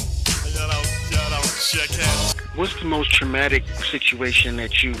 What's the most traumatic situation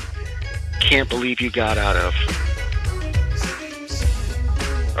that you can't believe you got out of?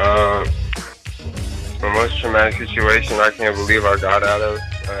 The most traumatic situation I can't believe I got out of,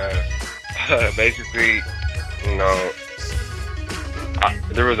 basically, you know,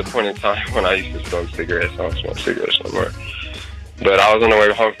 there was a point in time when I used to smoke cigarettes. I don't smoke cigarettes no more. But I was on the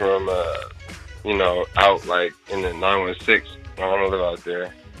way home from, you know, out like in the 916. My mama live out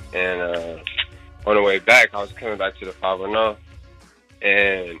there. And on the way back, I was coming back to the 510.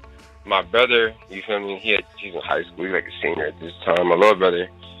 And my brother, you feel me, he's in high school. He's like a senior at this time. My little brother,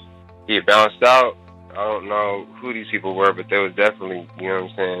 he had bounced out. I don't know who these people were, but they was definitely, you know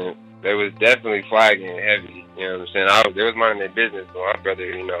what I'm saying, they was definitely flagging heavy, you know what I'm saying. They was minding their business, but my brother,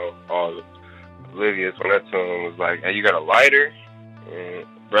 you know, all oblivious went up to him and was like, hey, you got a lighter? And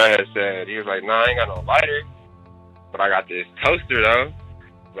Brad had said, he was like, nah, I ain't got no lighter, but I got this toaster, though.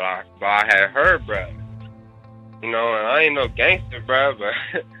 But I had heard, bruh. You know, and I ain't no gangster, bruh, but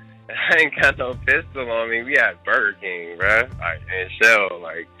I ain't got no pistol on me. We had Burger King, bruh, like, and Shell,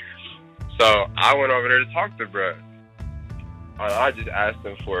 like. So I went over there to talk to bruh. I just asked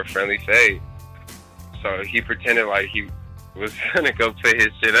him for a friendly fade. So he pretended like he was gonna go put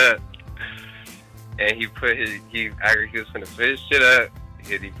his shit up. And he acted he was gonna put his shit up.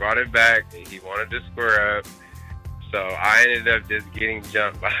 He brought it back, and he wanted to square up. So I ended up just getting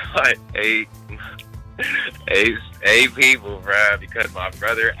jumped by like eight people, bruh, because my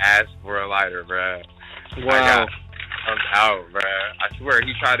brother asked for a lighter, bruh. Wow. I'm out, bruh. I swear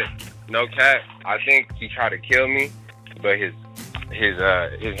he tried to, no cap, I think he tried to kill me, but his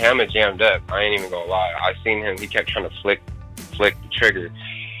hammer jammed up. I ain't even gonna lie. I seen him, he kept trying to flick the trigger.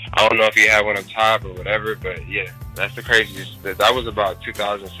 I don't know if he had one up top or whatever, but yeah, that's the craziest. That was about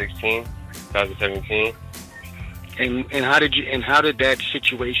 2016, 2017. And how did that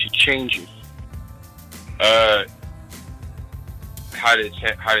situation change you? How did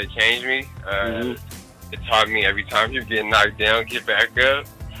it change me? It taught me every time you get knocked down, get back up.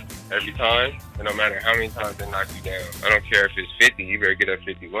 Every time, and no matter how many times they knock you down. I don't care if it's 50. You better get up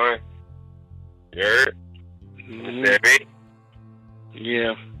 51. You heard? Mm-hmm.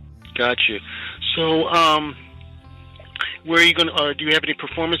 Yeah, gotcha. So, where are you gonna? Do you have any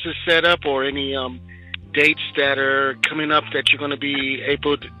performances set up or any dates that are coming up that you're going to be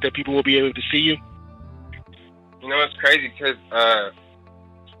able to, that people will be able to see you? You know, it's crazy because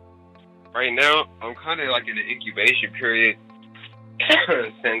right now I'm kind of like in the incubation period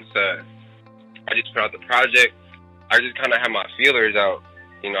since I just put out the project. I just kind of have my feelers out.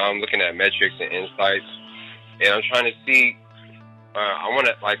 You know, I'm looking at metrics and insights, and I'm trying to see. I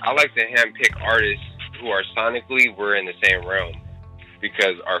like to handpick artists who are sonically we're in the same realm,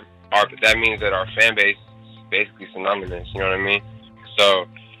 because that means that our fan base is basically synonymous. You know what I mean? So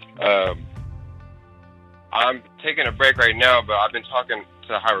I'm taking a break right now, but I've been talking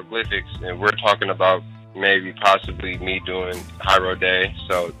to Hieroglyphics, and we're talking about maybe possibly me doing Hyro Day.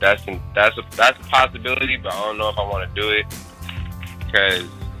 So that's a possibility, but I don't know if I want to do it because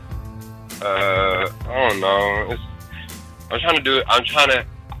I don't know. I'm trying to do it.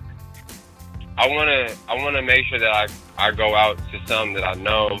 I want to make sure that I go out to something that I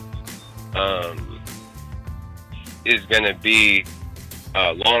know is gonna be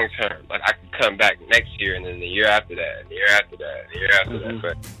long term. Like I can come back next year, and then the year after that, and the year after that, and the year after that.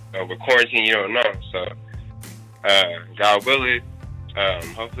 But with quarantine, you don't know. So God willing,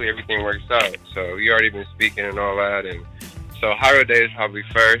 hopefully everything works out. So we already been speaking and all that, and so Hyro Day is probably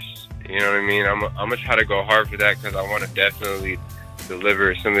first. You know what I mean? I'm gonna try to go hard for that because I want to definitely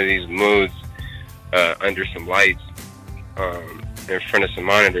deliver some of these moods under some lights in front of some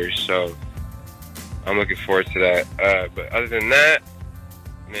monitors. So I'm looking forward to that. But other than that,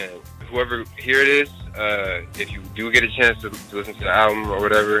 man, whoever here it is, if you do get a chance to listen to the album or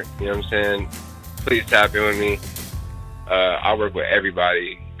whatever, you know what I'm saying, please tap in with me. I work with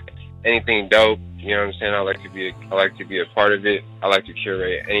everybody. Anything dope, you know what I'm saying? I like to be a part of it. I like to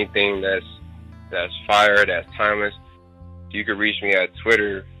curate anything that's fire, that's timeless. You can reach me at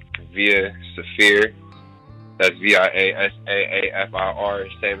Twitter via Saafir. That's VIASAAFIR.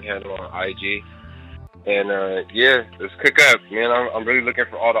 Same handle on IG. And yeah, let's cook up, man. I'm really looking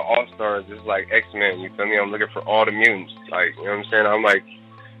for all the all-stars. It's like X-Men, you feel me? I'm looking for all the mutants. Like, you know what I'm saying? I'm like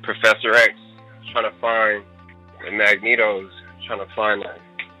Professor X, trying to find the Magnetos, trying to find the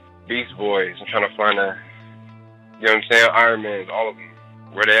Beast Boys. I'm trying to find the, you know what I'm saying, Iron Mans, all of them.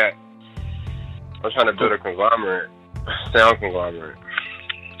 Where they at? I'm trying to build a conglomerate, sound conglomerate.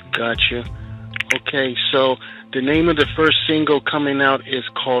 Gotcha. Okay, so the name of the first single coming out is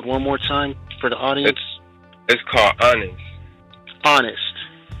called, one more time for the audience? It's called Honest. Honest.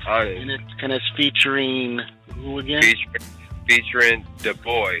 Honest. And it's featuring who again? Featuring Da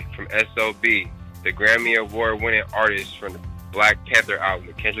Boy from S.O.B., the Grammy Award winning artist from the Black Panther album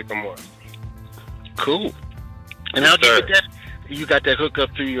with Kendrick Lamar. Cool. And how'd you get that? You got that hook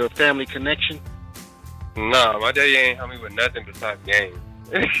up through your family connection? Nah, my daddy ain't helped me with nothing besides game.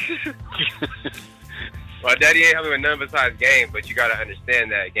 My daddy ain't helped me with nothing besides game, but you gotta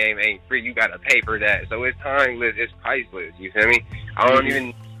understand that game ain't free. You gotta pay for that. So it's timeless, it's priceless, you feel me? I don't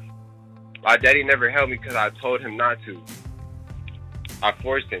even... My daddy never helped me because I told him not to. I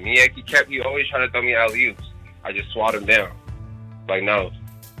forced him. He always trying to throw me alley-oops. I just swat him down. Like, no,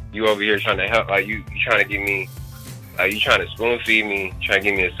 you over here trying to help. Like, you trying to give me, like, you trying to spoon feed me, trying to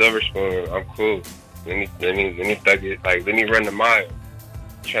give me a silver spoon. I'm cool. Let me thug it. Like, let me run the mile.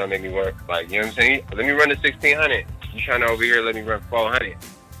 You trying to make me work. Like, you know what I'm saying? Let me run the 1600. You trying to over here let me run 400.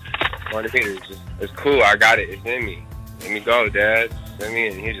 400 meters. It's cool. I got it. It's in me. Let me go, Dad. Send me.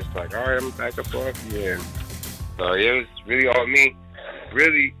 And he's just like, all right, I'm back up off you. And so yeah, it was really all me.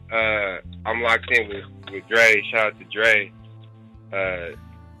 Really, I'm locked in with Dre. Shout out to Dre.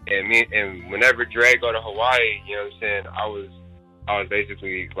 And whenever Dre go to Hawaii, you know what I'm saying, I was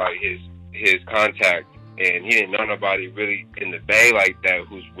basically like his contact, and he didn't know nobody really in the Bay like that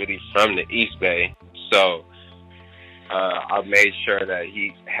who's really from the East Bay. So I made sure that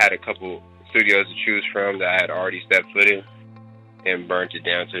he had a couple studios to choose from that I had already stepped foot in and burnt it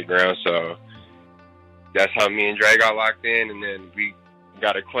down to the ground. So that's how me and Dre got locked in, and then we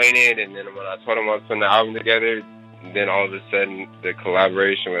got acquainted, and then when I told him I was putting the album together, then all of a sudden the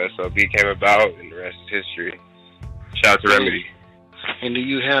collaboration with S.O.B. came about, and the rest is history. Shout out to Remedy. And do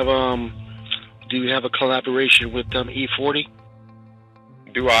you have a collaboration with E40?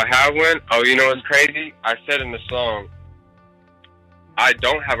 Do I have one? Oh, you know what's crazy? I said in the song, I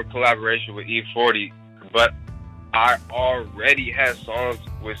don't have a collaboration with E40, but I already had songs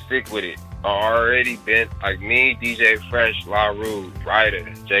with Sick With It. I already been, like me, DJ Fresh, La Rue, Ryder,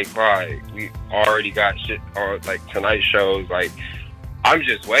 Jay Clyde. We already got shit on, like, Tonight shows. Like, I'm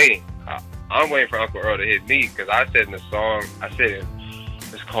just waiting. I'm waiting for Uncle Earl to hit me, because I said in the song,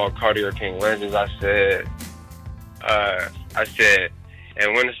 it's called Cartier King Legends. I said,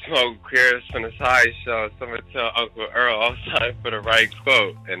 and when the smoke clears from the side show, someone tell Uncle Earl I'm time for the right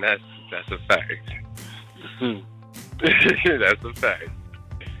quote, and that's a fact. That's a fact.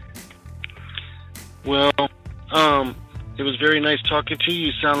 Well, it was very nice talking to you.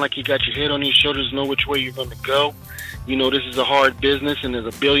 You sound like you got your head on your shoulders, know which way you're going to go. You know, this is a hard business, and there's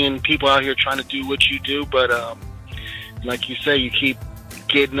a billion people out here trying to do what you do, but like you say, you keep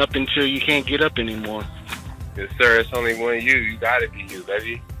getting up until you can't get up anymore. Yes, sir. It's only one you. You got to be you,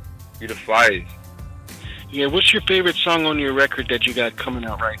 baby. You the flyest. Yeah, what's your favorite song on your record that you got coming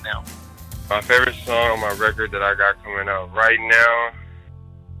out right now? My favorite song on my record that I got coming out right now,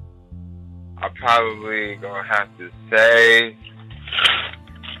 I'm probably gonna have to say,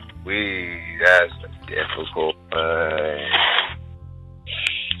 that's difficult. Can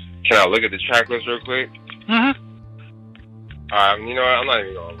I look at the track list real quick? Mm-hmm. You know what? I'm not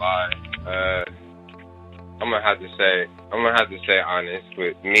even gonna lie. I'm gonna have to say honest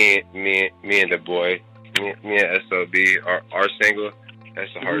with me and the boy, me and SOB, our single.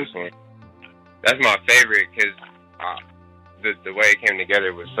 That's the hardest one. That's my favorite because the way it came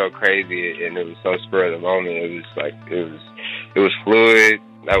together was so crazy and it was so spur of the moment. It was like it was fluid.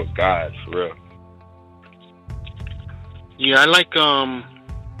 That was God for real. Yeah, I like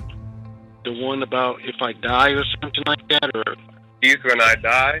the one about If I Die or something like that, or Peace When I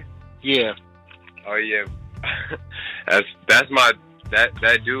Die. Yeah. Oh yeah. that's my that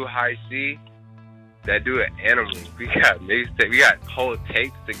dude High C. That dude an animal. We got mixtape. We got whole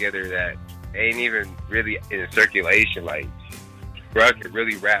tapes together that ain't even really in circulation. Like, bruh could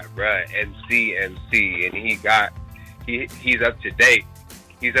really rap, bruh. MC, and he's up to date.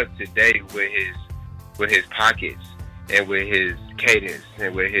 He's up to date with his pockets and with his cadence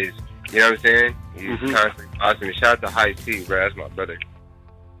and with his, you know what I'm saying? He's constantly awesome. Shout out to High C, bruh. That's my brother.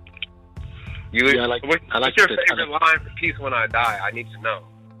 What's your favorite line for Peace When I Die? I need to know.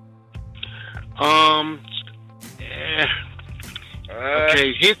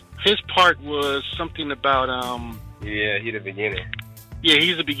 Okay, his part was something about Yeah, he the beginning. Yeah,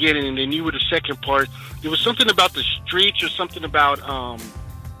 he's the beginning, and then you were the second part. There was something about the streets or something about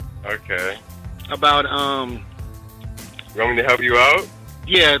Okay. About You want me to help you out?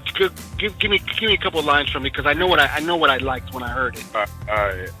 Yeah, give me a couple of lines from it because I know what I liked when I heard it. All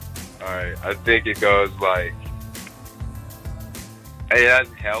right. I think it goes like, "Hey,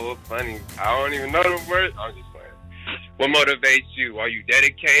 that's hella funny. I don't even know the words. I'm just playing. What motivates you? Are you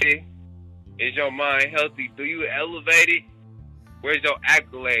dedicated? Is your mind healthy? Do you elevate it? Where's your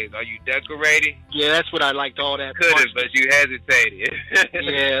accolades? Are you decorated?" Yeah, that's what I liked. All that. Could've, but you hesitated.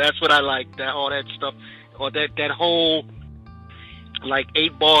 Yeah, that's what I liked. All that stuff, or that whole like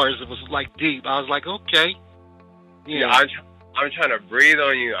 8 bars. It was like deep. I was like, okay. Yeah, I'm trying to breathe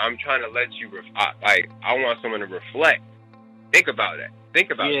on you. I'm trying to let you, I want someone to reflect. Think about that.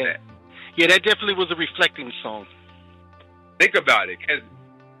 Think about that. Yeah, that definitely was a reflecting song. Think about it, because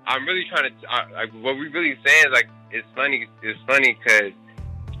I'm really trying to, what we really saying is, like, it's funny because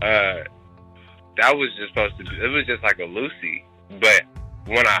that was just supposed to be, it was just like a Lucy. But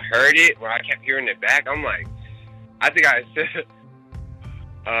when I heard it, when I kept hearing it back, I'm like, I think I said,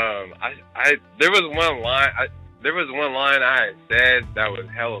 there was one line I had said that was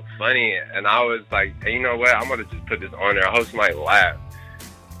hella funny, and I was like, hey, you know what? I'm gonna just put this on there. I hope somebody laugh.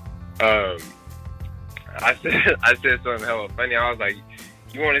 I said something hella funny. I was like,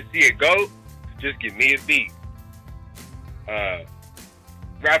 you want to see a goat? Just give me a beat.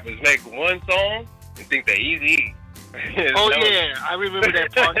 Rappers make one song and think they easy. Yeah, I remember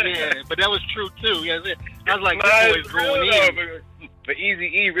that part. Yeah, but that was true too. Yeah, I was like, this boy's going in. But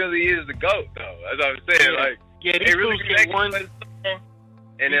Eazy-E really is the GOAT, though. That's what I'm saying. Yeah. Like, yeah, these really fools get one, and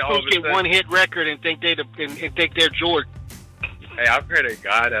then all of a sudden, one hit record and think they're Jordan. Hey, I pray to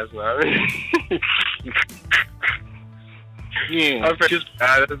God that's what I mean. Yeah, I pray to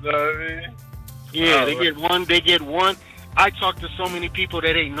God that's what I mean. Yeah, they get one. I talk to so many people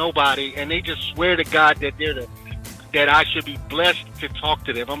that ain't nobody, and they just swear to God that that I should be blessed to talk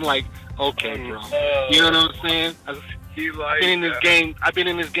to them. I'm like, okay, bro. You know what I'm saying? I've been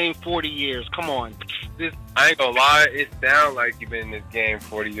in this game 40 years. Come on. I ain't gonna lie, it sounds like you've been in this game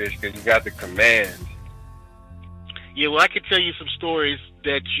 40 years because you got the command. Yeah, well, I could tell you some stories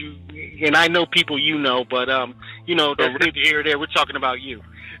that and I know people you know, but that's neither here or there. We're talking about you.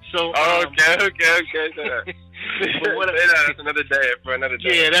 So. Okay. That's another day for another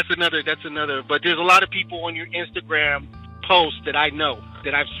day. Yeah, that's another. But there's a lot of people on your Instagram posts that I know,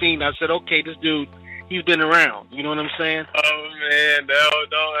 that I've seen. I said, okay, this dude, he's been around. You know what I'm saying? Oh, man. No,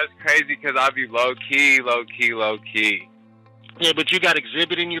 that's crazy because I be low key. Yeah, but you got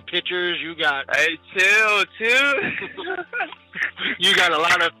Exhibit in your pictures. You got... Hey, chill. You got a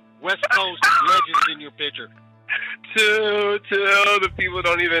lot of West Coast legends in your picture. Chill. The people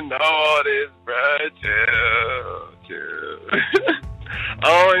don't even know all this, bruh. Chill. I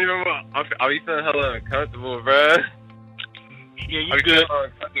don't even... I'll be feeling hella uncomfortable, bruh. Yeah, you good.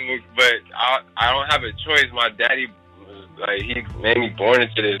 But I don't have a choice. My daddy, he made me born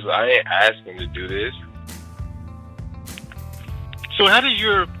into this. I ain't asked him to do this. So how does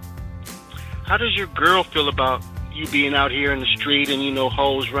your girl feel about you being out here in the street and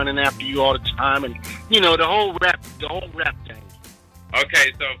hoes running after you all the time and You know, the whole rap thing.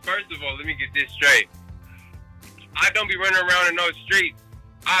 Okay, so first of all, let me get this straight. I don't be running around in no streets.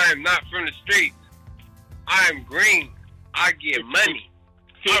 I am not from the streets. I am green. I get money.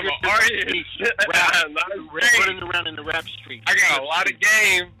 I'm an artist. I'm not running around in the rap street. I got a lot of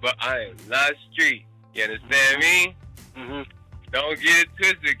game, but I am not street. You understand me? Mm-hmm. Don't get it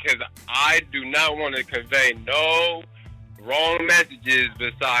twisted, because I do not want to convey no wrong messages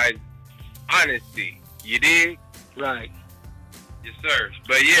besides honesty. You dig? Right. Yes, sir.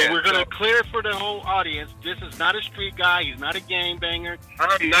 But yeah. So we're going to clear for the whole audience. This is not a street guy. He's not a gangbanger.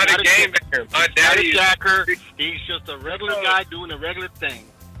 I'm not a gangbanger. My daddy is not a jacker. He's just a regular guy doing a regular thing.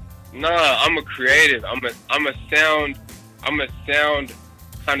 Nah, I'm a creative. I'm a sound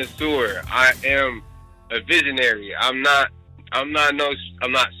connoisseur. I am a visionary. I'm not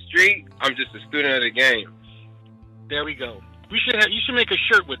street. I'm just a student of the game. There we go. You should make a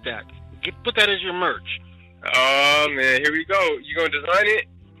shirt with that. Put that as your merch. Oh man, here we go. You gonna design it?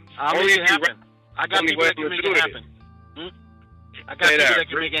 I'll make it happen. I got people that can make it happen. I got people that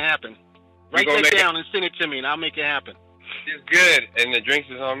can make it happen. Write that down and send it to me, and I'll make it happen. It's good, and the drinks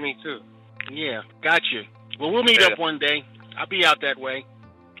is on me too. Yeah, got you. Well, we'll meet up one day. I'll be out that way.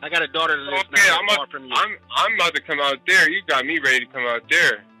 I got a daughter that lives not far from you. I'm about to come out there. You got me ready to come out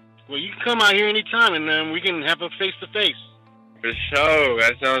there. Well, you can come out here anytime, and then we can have a face-to-face. For sure.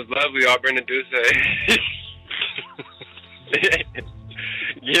 That sounds lovely. I'll bring the Duce.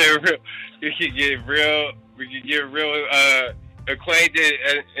 We could get real acquainted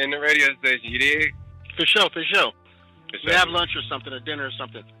in the radio station. You dig? For sure. We have lunch or something, or dinner or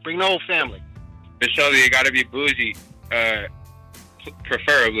something. Bring the whole family. For sure, you gotta be bougie.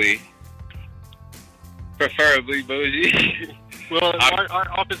 Preferably bougie. Well,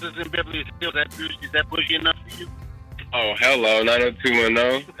 our office is in Beverly Hills. Is that bougie enough for you? Oh, hello,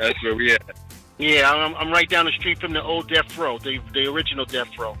 90210. That's where we at. Yeah, I'm right down the street from the old Death Row, the original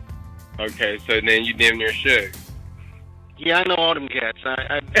Death Row. Okay, so then you damn near should. Yeah, I know all them cats.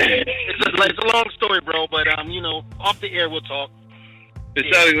 It's a long story, bro, but off the air we'll talk.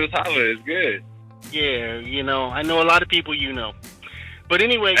 Let's holler. It's good. Yeah, I know a lot of people you know. But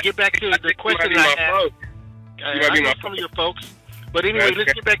anyway, get back to the question I asked. I know some of your folks. But anyway,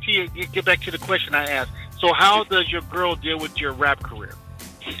 let's get back to the question I asked. So how does your girl deal with your rap career?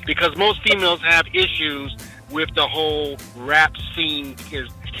 Because most females have issues with the whole rap scene,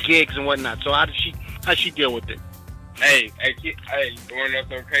 gigs and whatnot. So how she deal with it? Hey, you wanna know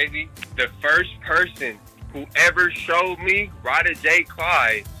something crazy? The first person who ever showed me Rada J.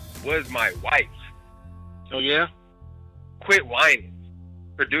 Clyde was my wife. Oh yeah? Quit Whining.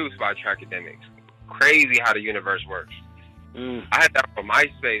 Produced by Trackademics. Crazy how the universe works. I had that on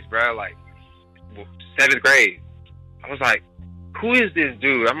MySpace, bro, like 7th grade. I was like, who is this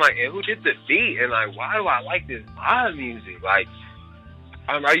dude? I'm like, and who did the beat? And like, why do I like this live music? Like,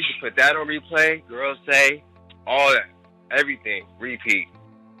 I used to put that on replay, Girls Say, all that, everything, repeat.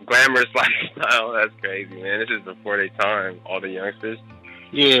 Glamorous lifestyle, that's crazy, man. This is before their time, all the youngsters.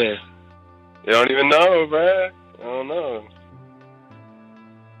 Yeah. They don't even know, bro. I don't know.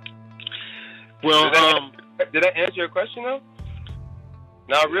 Well, did I answer your question though?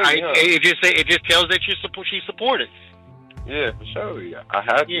 Not really. It just tells that she's supported. Yeah, for sure. I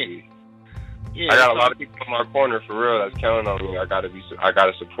have to be. Yeah, I got a lot of people in my corner for real that's counting on me. I gotta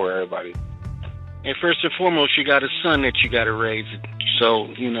support everybody. And first and foremost, you got a son that you gotta raise. So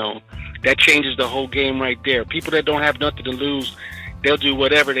that changes the whole game right there. People that don't have nothing to lose, they'll do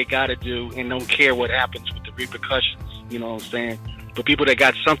whatever they gotta do and don't care what happens with the repercussions. You know what I'm saying? But people that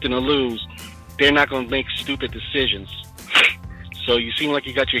got something to lose, they're not gonna make stupid decisions. So you seem like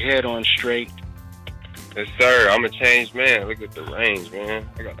you got your head on straight. Yes, sir. I'm a changed man. Look at the range, man.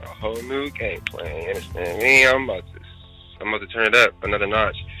 I got a whole new game plan. You understand me? I'm about to turn it up another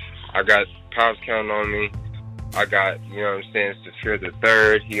notch. I got Pops counting on me. I got, Saphir the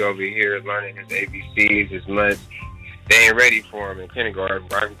Third. He over here learning his ABCs, his months. They ain't ready for him in kindergarten.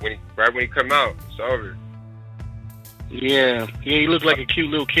 Right when he come out, it's over. Yeah, he looked like a cute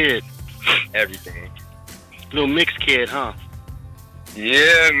little kid. Everything. Little mixed kid, huh?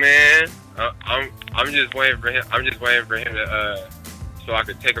 Yeah, man. I'm just waiting for him. I'm just waiting for him to so I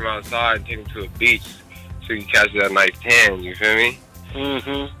could take him outside and take him to a beach so he can catch that nice tan. You feel me?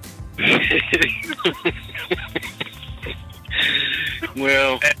 Mm-hmm.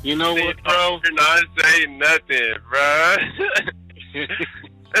 Well, you know what, bro? You're not saying nothing, bro.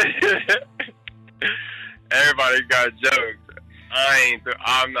 Everybody got jokes. I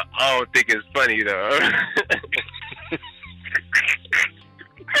don't think it's funny though.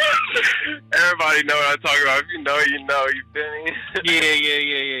 everybody know what I'm talking about. If you know, you know. You feel me?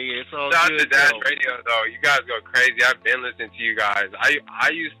 Yeah. It's all Shout out good. to Dash Radio, though. You guys go crazy. I've been listening to you guys. I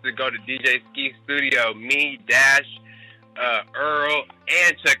used to go to DJ Ski Studio, me, Dash, Earl,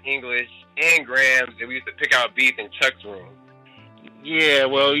 and Chuck English, and Grams, and we used to pick out beats in Chuck's room. Yeah,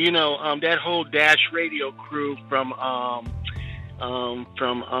 well, you know, that whole Dash Radio crew from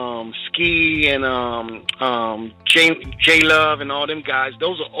Ski and J Love and all them guys,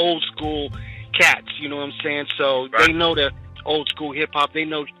 those are old school cats, you know what I'm saying? So right. They know the old school hip hop. They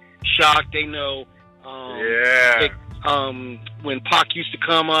know Shock. They know when Pac used to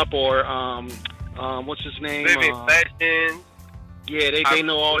come up, or what's his name? Living Legends. Yeah, they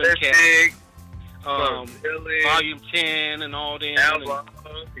know all them cats. Volume 10 and all them.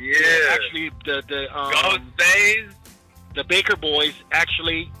 Actually, the Ghostface. The Baker Boys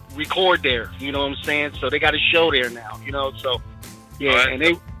actually record there. You know what I'm saying? So they got a show there now. You know, so yeah,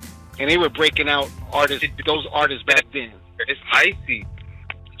 right. and they were breaking out artists, those artists back then. It's icy.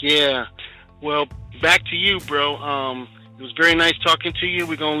 Yeah. Well, back to you, bro. It was very nice talking to you.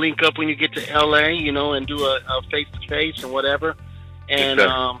 We're gonna link up when you get to LA, you know, and do a face to face and whatever. And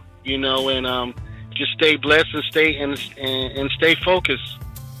you know, and just stay blessed and stay focused.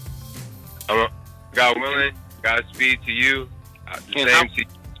 God willing, Godspeed to you. The same to you.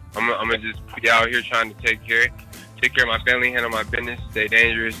 I'm gonna just be out here trying to take care of my family, handle my business, stay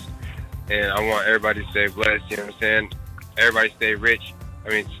dangerous, and I want everybody to stay blessed. You know what I'm saying? Everybody stay rich. I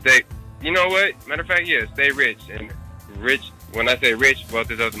mean, you know what? Matter of fact, yeah, stay rich. And rich, when I say rich,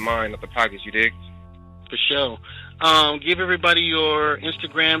 wealth is of the mind, not the pockets, you dig? For sure. Give everybody your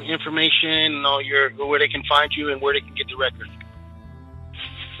Instagram information and all where they can find you and where they can get the record.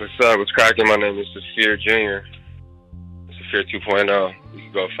 What's up? What's cracking? My name is Saphir Jr. Saphir 2.0. You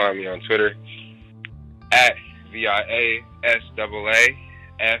can go find me on Twitter at VIASAAFIR.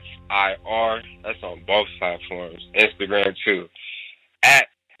 That's on both platforms. Instagram too. At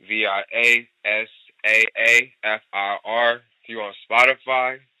VIASAAFIR. If you're on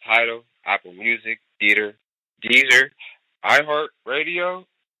Spotify, Tidal, Apple Music, Deezer, iHeartRadio,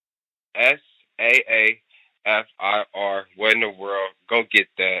 SAAFIR. What in the world? Go get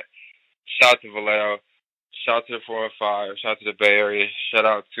that. Shout out to Vallejo. Shout out to the 415. Shout out to the Bay Area. Shout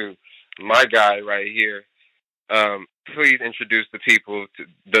out to my guy right here. Please introduce the people to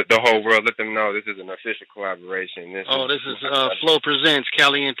the whole world. Let them know this is an official collaboration. This is Flow Presents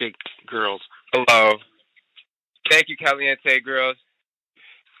Caliente Girls. Hello. Thank you, Caliente Girls.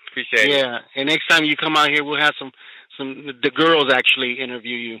 Appreciate it. Yeah, and next time you come out here, we'll have the girls actually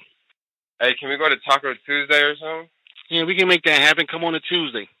interview you. Hey, can we go to Taco Tuesday or something? Yeah, we can make that happen. Come on a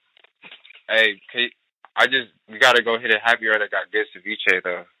Tuesday. Hey, we gotta go hit a happy hour that got good ceviche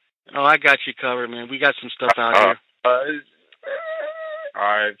though. Oh, I got you covered, man. We got some stuff out here. All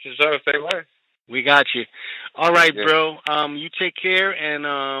right, for sure. Stay less. We got you. All right, bro. You take care,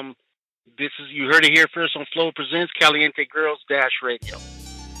 and you heard it here first on Flow Presents Caliente Girls Dash Radio.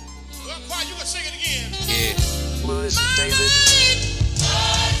 Well, quiet, you can sing it again.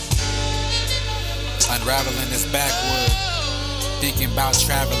 Unraveling this backwood, thinking about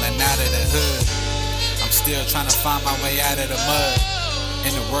traveling out of the hood. I'm still trying to find my way out of the mud.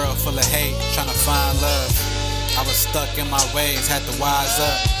 In a world full of hate, trying to find love. I was stuck in my ways, had to wise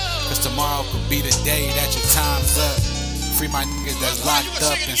up. Cause tomorrow could be the day that your time's up. Free my niggas that's locked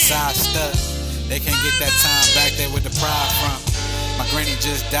up inside stuck. They can't get that time back there with the pride from. My granny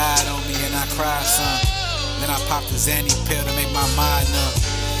just died on me and I cried some. Then I popped a Xanny pill to make my mind up.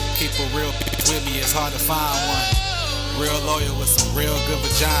 Keep a real bitch with me, it's hard to find one. Real loyal with some real good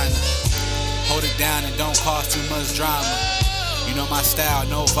vagina. Hold it down and don't cause too much drama. You know my style,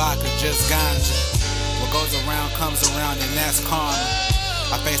 no vodka, just ganja. What goes around comes around and that's karma.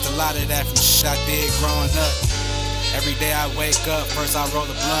 I faced a lot of that from shit I did growing up. Every day I wake up, first I roll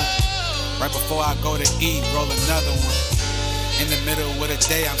a blunt. Right before I go to eat, roll another one. In the middle of the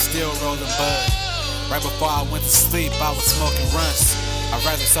day, I'm still rolling bud. Right before I went to sleep, I was smoking runts. I'd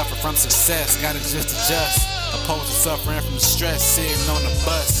rather suffer from success, gotta just adjust. Opposed to suffering from stress, sitting on the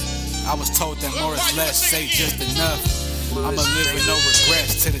bus. I was told that more is less, say just enough. I'ma live with no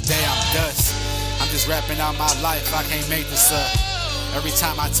regrets till the day I'm dust. I'm just rapping out my life, I can't make this up. Every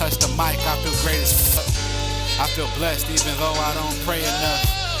time I touch the mic, I feel great as fuck. I feel blessed even though I don't pray enough.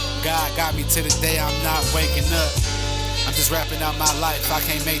 God got me to the day I'm not waking up. I'm just rapping out my life, I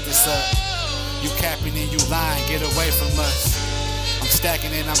can't make this up. You capping and you lying, get away from us. I'm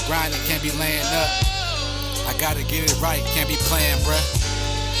stacking and I'm grinding, can't be laying up. I gotta get it right, can't be playing, bruh.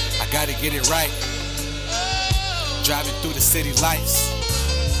 I gotta get it right. Driving through the city lights.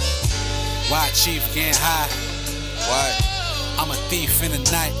 Why Chief getting high? Why? I'm a thief in the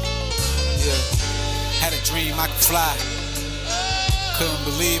night. Had a dream I could fly. Couldn't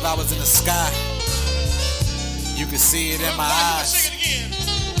believe I was in the sky. You could see it in my eyes.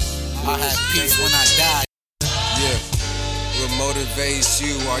 I'll have peace when I die. Yeah. What motivates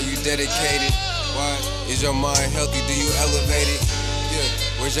you? Are you dedicated? Why? Is your mind healthy? Do you elevate it? Yeah.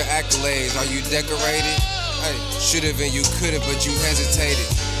 Where's your accolades? Are you decorated? Hey, should've and you could've, but you hesitated.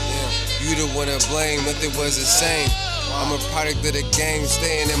 Yeah. You the one to blame, nothing was the same. I'm a product of the game,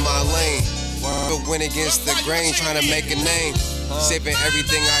 staying in my lane. But went against the grain, trying to make a name. Sipping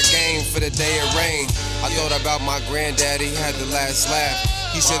everything I gained for the day it rained. I thought about my granddaddy, had the last laugh.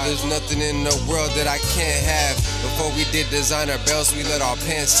 He said there's nothing in the world that I can't have. Before we did designer belts, we let our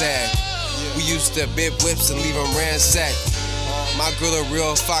pants sag. We used to bib whips and leave them ransacked. My girl a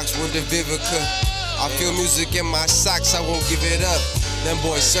real fox, word to Vivica. I feel music in my socks, I won't give it up. Them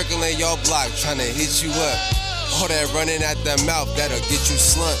boys circling your block, trying to hit you up. All that running at the mouth, that'll get you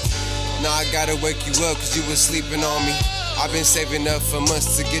slumped. Now I gotta wake you up, cause you was sleeping on me. I've been saving up for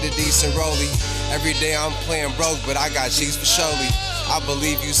months to get a decent rollie. Every day I'm playing broke, but I got cheeks for surely. I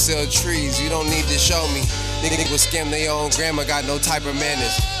believe you sell trees, you don't need to show me. Nigga will scam their own grandma, got no type of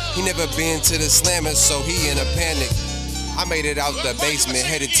manners. He never been to the slammer, so he in a panic. I made it out the basement,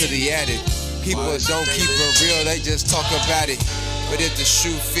 headed to the attic. People don't keep it real, they just talk about it. But if the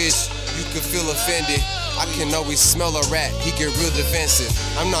shoe fits, you could feel offended. I can always smell a rat, he get real defensive.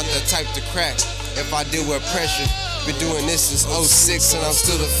 I'm not the type to crack if I deal with pressure. Been doing this since 06 and I'm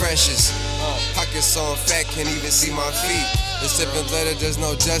still the freshest. Pockets on fat, can't even see my feet. The sipping letter, there's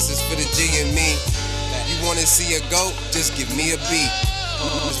no justice for the G and me. You wanna see a goat? Just give me a beat.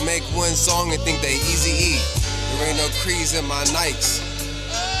 Just make one song and think they easy eat. There ain't no crease in my Nikes.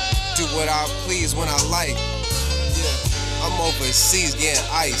 Do what I please when I like. I'm overseas getting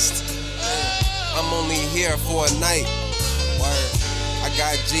iced. I'm only here for a night. I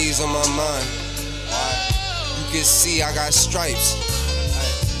got G's on my mind. You can see I got stripes.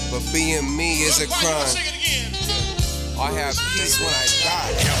 But being me is a crime. I have peace when I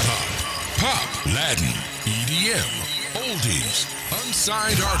die. Hip-hop, pop, Latin, EDM, oldies,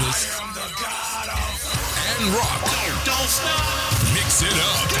 unsigned artists, and rock. Don't stop. Mix it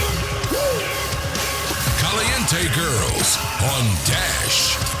up. Caliente Girls on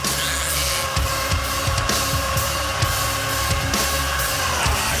Dash.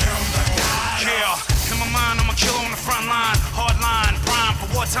 Yeah, in my mind, I'm a killer on the front line. Hard line, prime for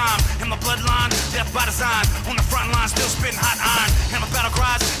wartime. In my bloodline, death by design. On the front line, still spitting hot iron. And my battle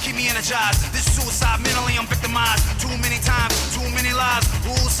cries keep me energized. This is suicide, mentally I'm victimized. Too many times, too many lies.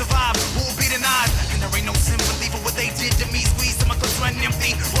 Who will survive? Who will be denied? And there ain't no sympathy for what they did to me. Squeeze to my clips running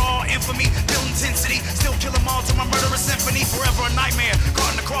empty. Raw infamy, build intensity. Still kill them all to my murderous symphony. Forever a nightmare, caught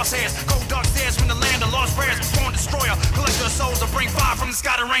in the crosshairs. Cold dark stairs from the land of lost prayers. Born destroyer, collector of souls. To bring fire from the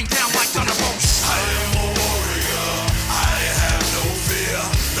sky to rain down like thunderbolts. I am a warrior, I have no fear.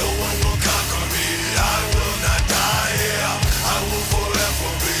 No one will conquer me, I will not die here. I will forever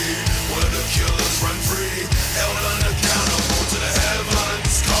be where the killers run free. Held unaccountable to the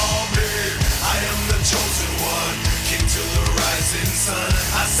heavens, call me. I am the chosen one, king to the rising sun.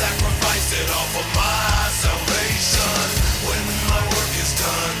 I sacrificed it all for my salvation. When my work is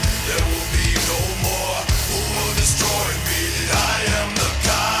done, there will be no more who will destroy me. I am the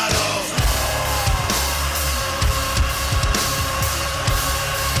God of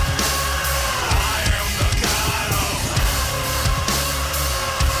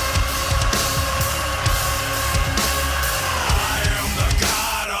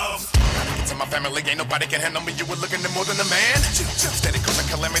family, ain't nobody can handle me. You were looking at more than a man. Steady causing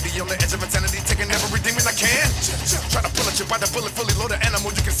calamity on the edge of insanity, taking every demon I can. Try to pull at you by the bullet, fully loaded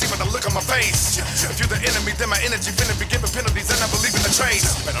animal. You can see by the look on my face. If you're the enemy, then my energy finna be giving penalties, and I believe in the trade.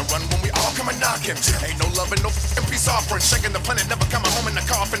 Better run when we all come and knocking. Ain't no love and no f***ing peace offering. Shaking the planet, never coming home in the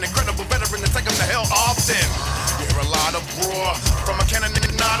coffin. Incredible veteran to take them to hell often. You hear a lot of roar from a cannon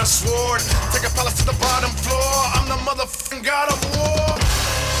and not a sword. Take a palace to the bottom floor. I'm the motherfucking God of war.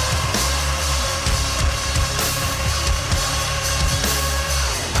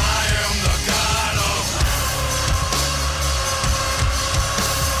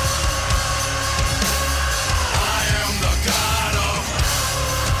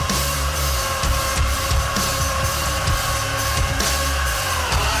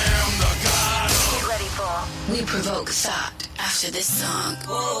 We provoke thought after this song.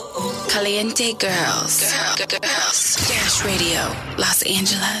 Caliente Girls. Dash Radio, Los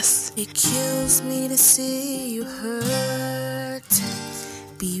Angeles. It kills me to see you hurt.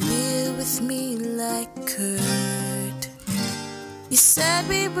 Be real with me like Kurt. You said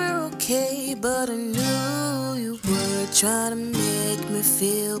we were okay, but I knew you were trying to make me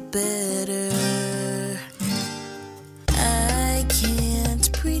feel better. I can't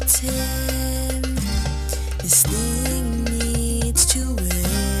pretend this thing needs to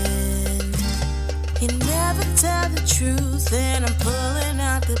end. You never tell the truth, and I'm pulling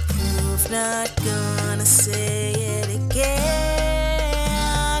out the proof. Not gonna say it again.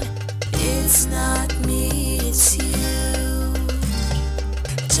 It's not me, it's you.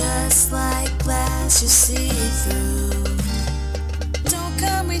 Just like glass you see through. Don't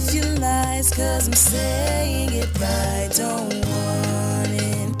come with your lies, 'cause I'm saying it right. Don't want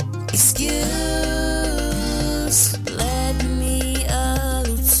an excuse. Let me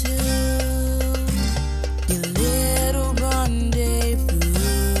allude to your little rendezvous.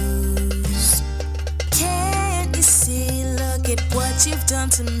 Can't you see? Look at what you've done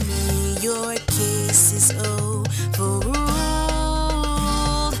to me. Your case is overruled.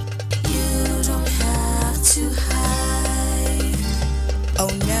 You don't have to hide.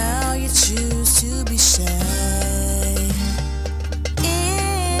 Oh, now you choose to be shy.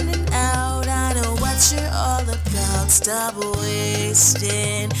 In and out, I know what you're all about. Stop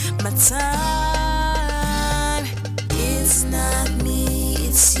wasting my time. It's not me,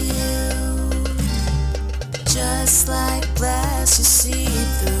 it's you. Just like glass you see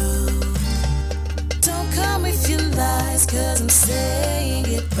through. Don't come with your lies, 'cause I'm saying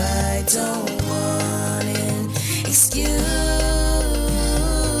it right. Don't want an excuse.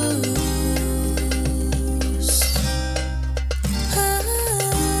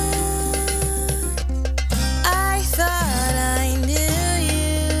 I thought I knew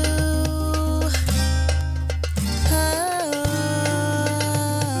you.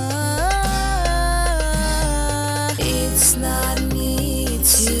 It's not me,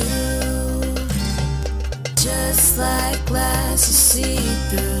 it's you. Just like glass you see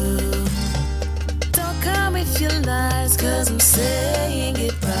through. Don't come with your lies, 'cause I'm saying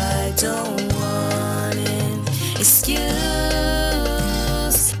it right. Don't want an excuse.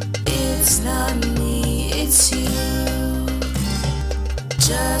 It's not me, it's you.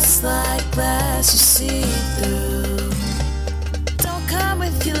 Just like glass you see through. Don't come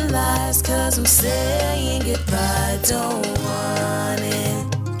with your lies, 'cause I'm saying it right. Don't want an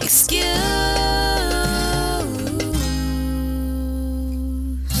excuse.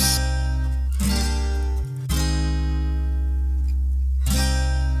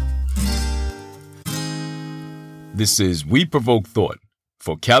 This is We Provoke Thought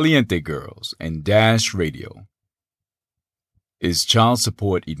for Caliente Girls and Dash Radio. Is child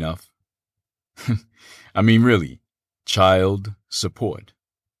support enough? I mean, really, child support.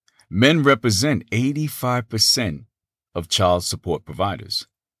 Men represent 85% of child support providers.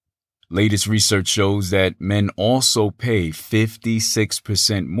 Latest research shows that men also pay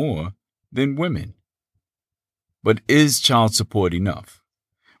 56% more than women. But is child support enough?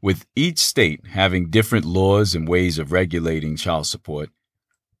 With each state having different laws and ways of regulating child support,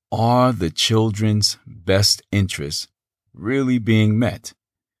 are the children's best interests really being met?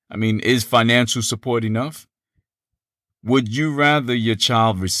 I mean, is financial support enough? Would you rather your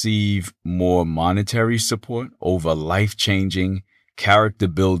child receive more monetary support over life-changing,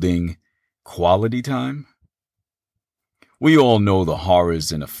 character-building, quality time? We all know the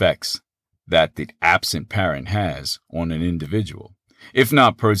horrors and effects that the absent parent has on an individual. If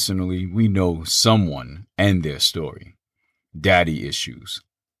not personally, we know someone and their story. Daddy issues.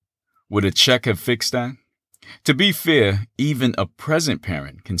 Would a check have fixed that? To be fair, even a present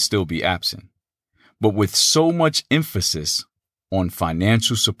parent can still be absent. But with so much emphasis on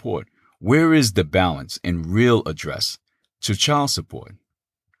financial support, where is the balance and real address to child support?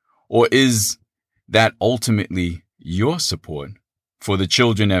 Or is that ultimately your support for the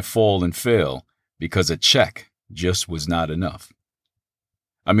children that fall and fail because a check just was not enough?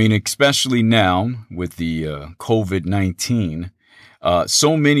 I mean, especially now with the COVID-19,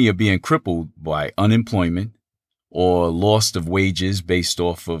 so many are being crippled by unemployment or loss of wages based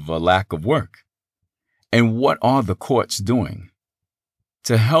off of a lack of work. And what are the courts doing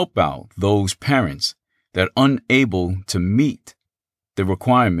to help out those parents that are unable to meet the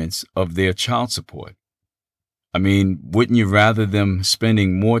requirements of their child support? I mean, wouldn't you rather them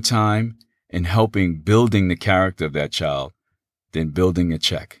spending more time in helping building the character of that child than building a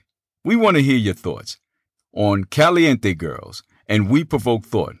check? We want to hear your thoughts on Caliente Girls and We Provoke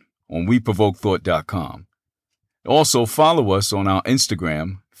Thought on WeProvokeThought.com. Also follow us on our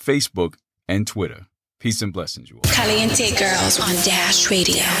Instagram, Facebook, and Twitter. Peace and blessings, you all. Caliente Girls on Dash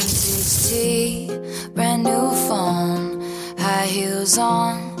Radio. 360, brand new phone, high heels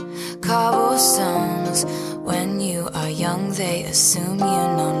on, cobblestones. When you are young, they assume you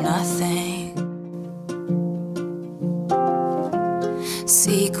know nothing.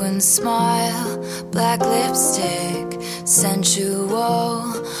 Sequin smile, black lipstick, sensual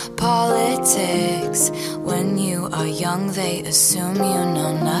politics. When you are young, they assume you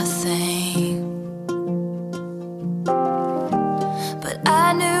know nothing. But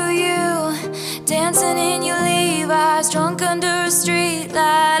I knew you dancing in your Levi's, drunk under a street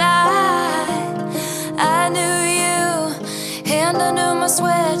light. I knew you, hand under my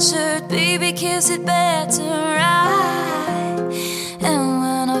sweatshirt, baby, kiss it better, right? And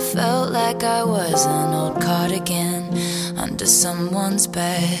when I felt like I was an old cardigan under someone's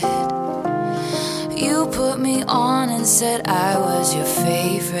bed, you put me on and said I was your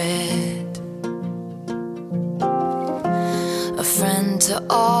favorite. A friend to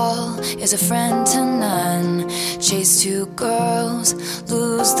all is a friend to none. Chase two girls,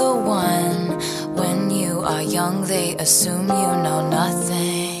 lose the one. When you are young, they assume you know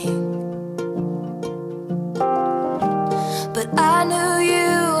nothing. But I knew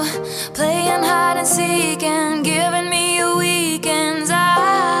you, playing hide and seek and giving me your weekends.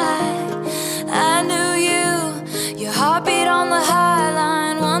 I knew you, your heartbeat on the high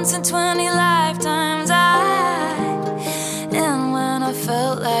line, once in 20 lifetimes. And when I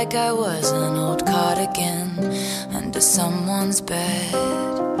felt like I was an old cardigan under someone's bed,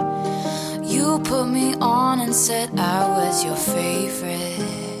 you put me on and said I was your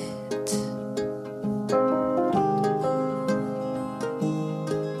favorite.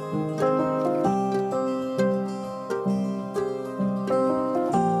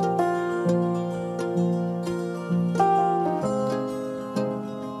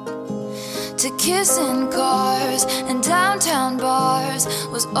 To kiss in cars and downtown bars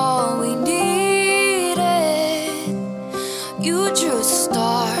was all we needed. You drew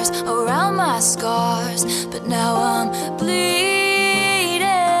stars around my scars, but now I'm bleeding.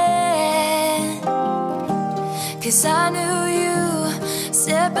 'Cause I knew you,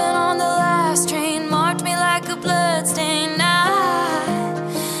 stepping on the last train, marked me like a bloodstain. I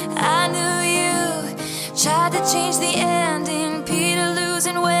knew you, tried to change the ending, Peter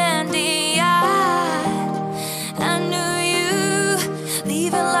losing Wendy. I knew you,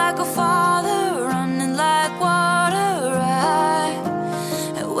 leaving like a father, running like water.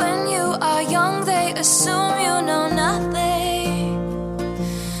 And when you are young, they assume you know nothing.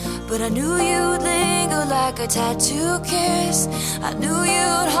 But I knew you'd linger like a tattoo kiss. I knew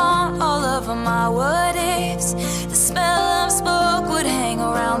you'd haunt all over my what ifs. The smell of smoke would hang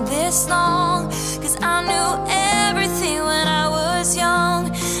around this long. 'Cause I knew everything when I was young.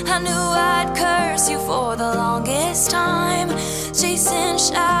 I knew I'd curse you for the longest time, chasing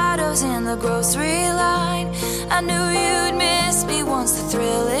shadows in the grocery line. I knew you'd miss me once the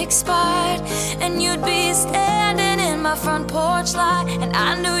thrill expired, and you'd be standing in my front porch light. And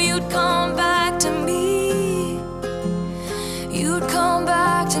I knew you'd come back to me. You'd come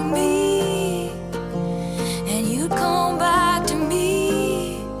back to me. And you'd come back to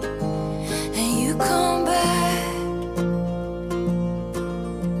me. And you'd come back.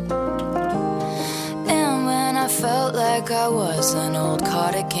 And when I felt like I was an old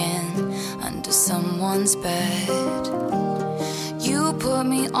cardigan under someone's bed, you put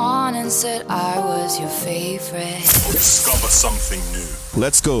me on and said I was your favorite. Discover something new.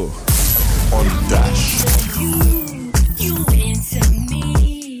 Let's go on Dash. You into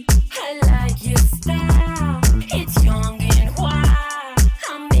me, I like your style. It's young and wild,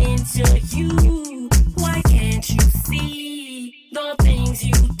 I'm into you. Why can't you see the things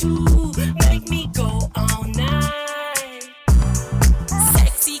you do? Make me go all night.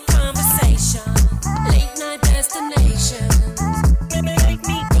 Sexy conversation, late night destinations. Make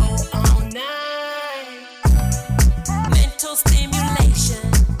me go all night. Mental stimulation,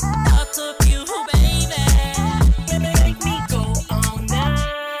 thoughts of you, baby. Make me go all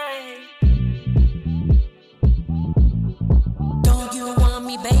night. Don't you want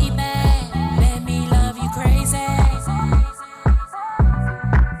me, baby? Let me love you crazy.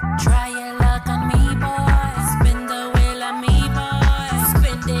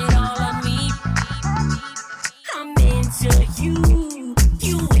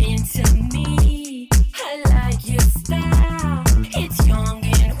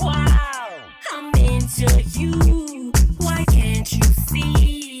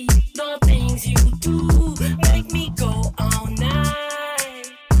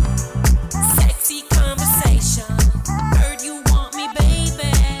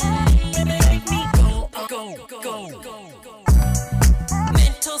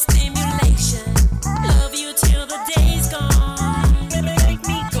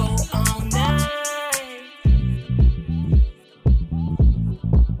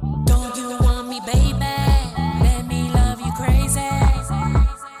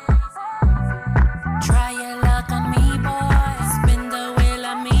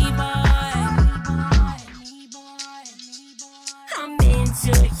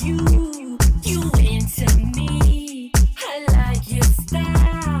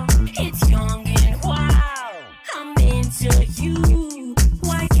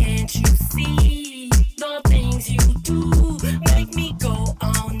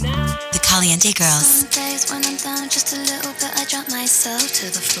 Caliente Girls. Some days when I'm down just a little bit, I drop myself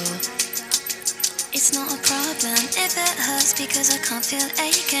to the floor. It's not a problem if it hurts because I can't feel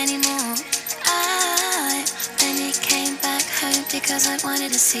ache anymore. I only came back home because I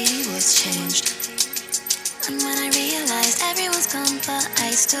wanted to see what's changed. And when I realized everyone's gone but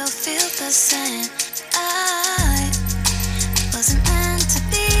I still feel the same, I wasn't meant to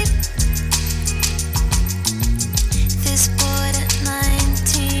be this bored at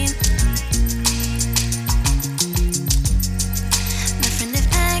 19. My friend lived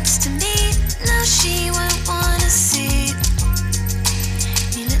next to me, now she won't wanna see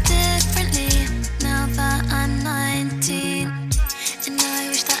me look differently now that I'm 19. And now I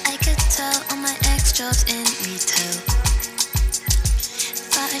wish that I could tell all my ex-jobs in retail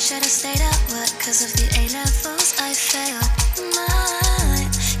that I should have stayed at work cause of the A-levels I failed. My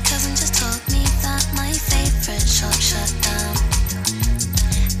cousin just told me that my favorite shop shut down,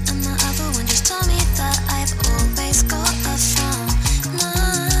 and my other one just told me that I've always got a frown.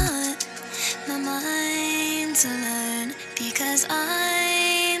 My mind's alone because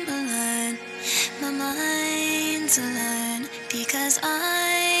I'm alone. My mind's alone because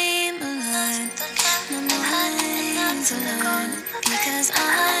I'm alone. My mind's alone because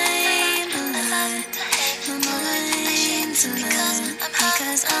I'm alone. My mind's alone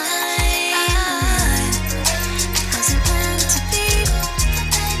because I'm alone. Wasn't meant to be.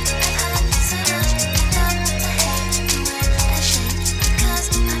 So much love to hate and we're ashamed because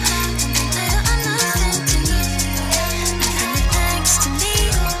I'm nothing to you. My friend lived next to me,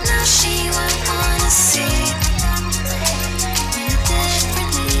 now she won't wanna see me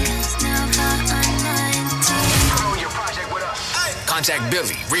differently now that I'm 19. Contact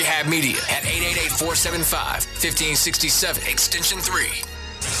Billy, Rehab Media, at 888-475-1567, extension 3.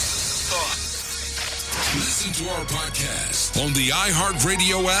 Listen to our podcast on the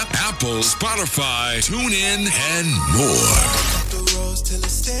iHeartRadio app, Apple, Spotify, TuneIn, and more. The rose till it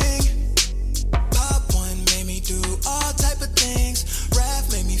sting. Pop one made me do all type of things. Rap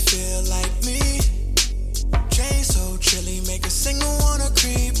made me feel like me. Chain so chilly, make a single wanna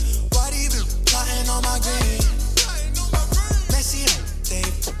creep. What even plotting on my green? Messy, they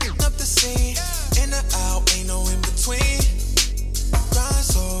f***ing up the scene. In or out, ain't no in between. Grind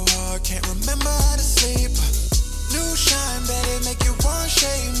so hard, can't remember how to sleep. New shine, better make you want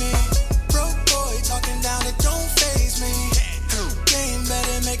shade me. Broke boy talking down, it don't faze me. Game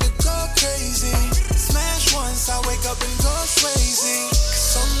better make it go crazy. Smash once, I wake up and go crazy.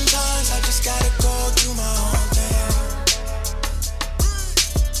 Sometimes I just gotta go do my own thing.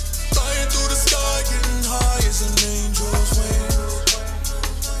 Flying through the sky, getting high as an angel's wings.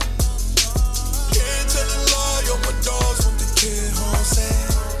 Can't tell a lie, all my dogs want the kid home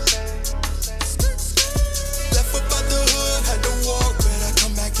safe. Left up out the hood, had to walk, but I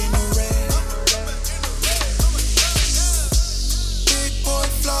come back in the rain. Big boy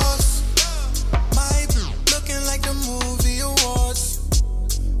floss, my looking like the movie awards.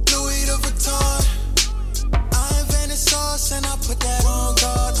 Louis Vuitton, I invented sauce and I put that on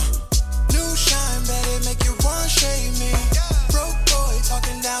God. New shine, better make you want shade me. Broke boy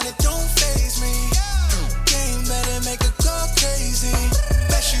talking down, it don't faze me. Game better make it go crazy.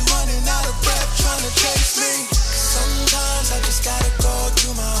 Bet she running out of breath trying to chase me. Sometimes I just gotta go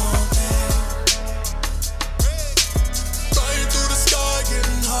do my own thing. Flying through the sky,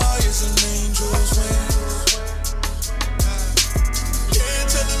 getting high as an angel's wings.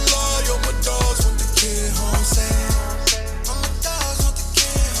 Can't tell a lie, all my dogs want the kid home safe. All my dogs want the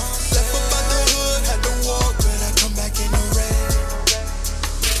kid home safe. Left up out the hood, had to walk, but I come back in the rain.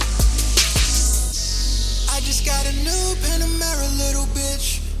 I just got a new Panamera, little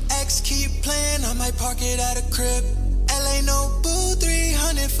bitch. X keep playing, I might park it at a crib. LA no boo,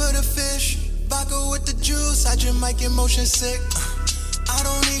 300 for the fish. Vodka with the juice, I just might get motion sick. I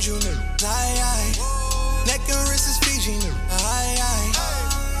don't need you, nigga. Aye. Neck and wrist is Fiji, nigga. Aye.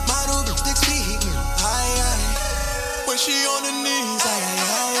 Model with 6 feet, nigga. Aye. When she on her knees,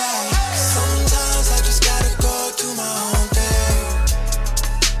 aye. Sometimes I just gotta go do my own thing.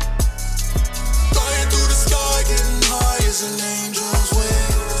 Flying through the sky, getting high as an angel's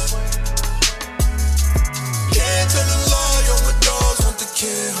wings. Can't tell a lie, all my dogs want the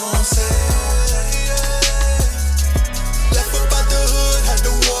kid home safe. Left up out the hood, had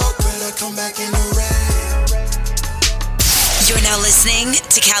to walk, but I come back in the rain. You're now listening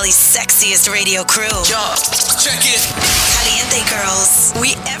to Cali's sexiest radio crew. Yo, check it. Caliente Girls.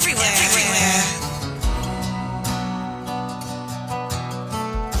 We everywhere.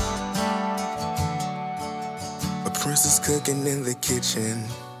 A princess cooking in the kitchen,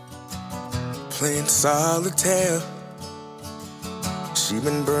 playing solitaire. She She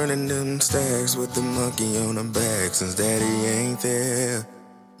been burning them stacks with the monkey on her back since daddy ain't there.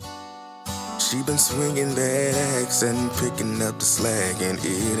 She been swinging that axe and picking up the slack, and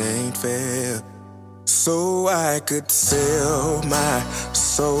it ain't fair. So I could sell my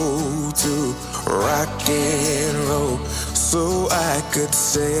soul to rock and roll. So I could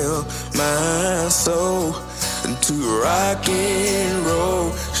sell my soul to rock and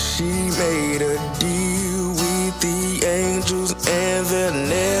roll. She made a deal with the angels and they'll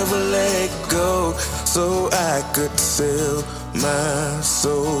never let go. So I could sell my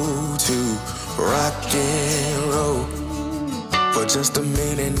soul to rock and roll for just a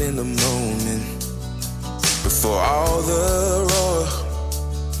minute in the moment. Before all the roar,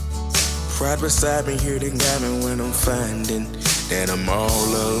 right beside me here, they got me when I'm finding that I'm all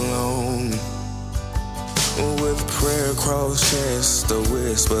alone. With prayer across chest, a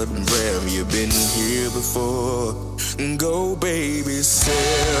whispered breath, you've been here before. Go baby,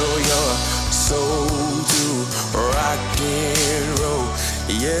 sell your soul to rock and roll.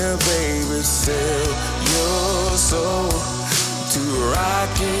 Yeah baby, sell your soul to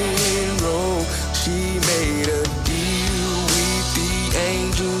rock and roll. She made a deal with the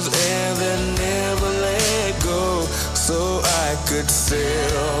angels and they'll never let go. So I could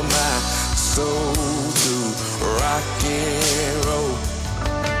sell my soul to rock and roll.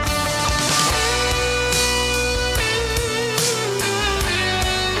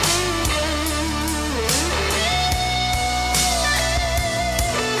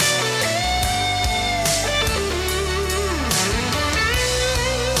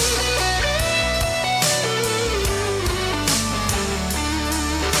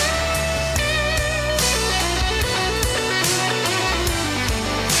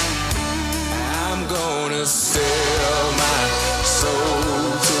 Sell my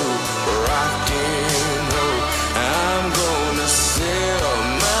soul to rock and roll. I'm gonna sell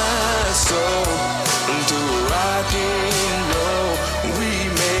my soul to rock and roll. We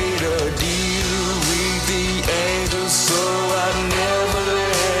made a deal with the angels, so I never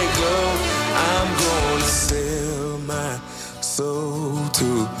let go. I'm gonna sell my soul to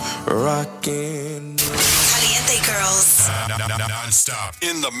rock and roll. Caliente Girls. Non-stop.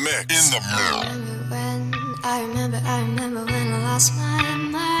 In the mix. I remember when I lost my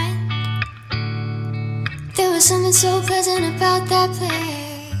mind. There was something so pleasant about that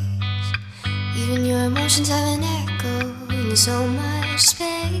place. Even your emotions have an echo in so much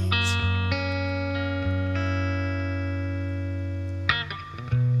space.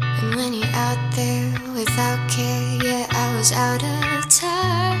 And when you're out there without care, yeah, I was out of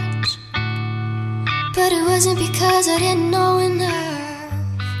touch. But it wasn't because I didn't know enough.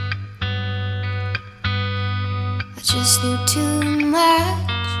 Just knew too much.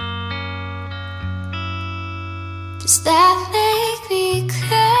 Does that make me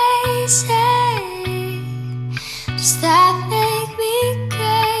crazy? Does that make me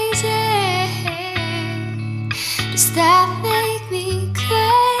crazy? Does that make me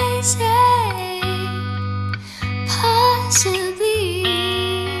crazy? Possibly.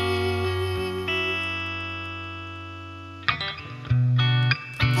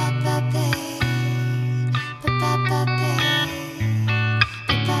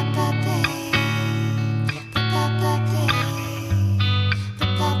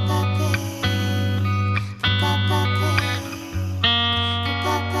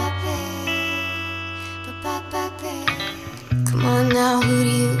 Come on now, who do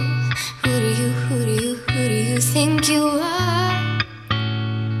you think you are?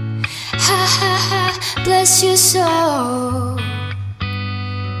 Ha ha ha, bless your soul.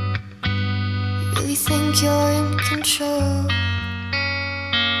 You really think you're in control?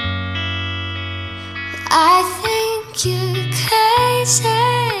 I think you're crazy.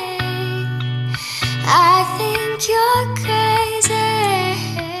 I think you're crazy.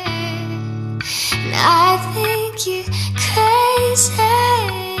 And I think you're crazy,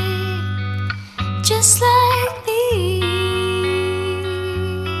 just like me.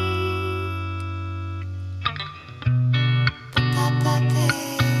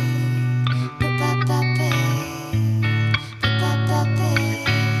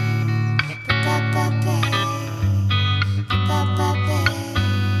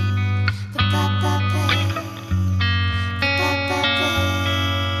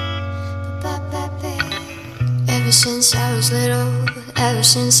 Ever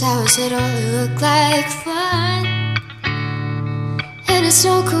since I was little, it looked like fun. And it's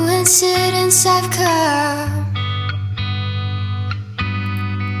no coincidence I've come.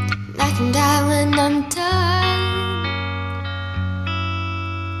 And I can die when I'm done.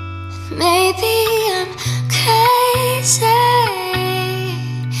 Maybe I'm crazy.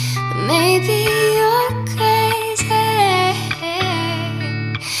 Maybe you're crazy.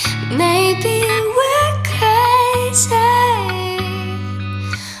 Maybe we're crazy.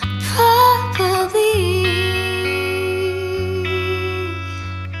 Probably.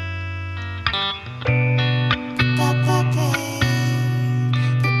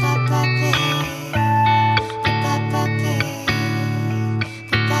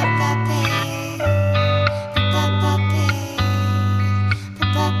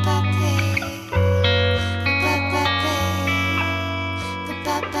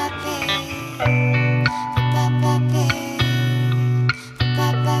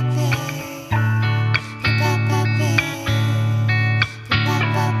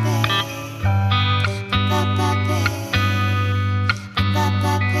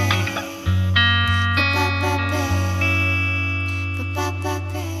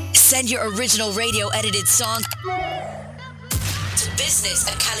 Send your original radio edited song to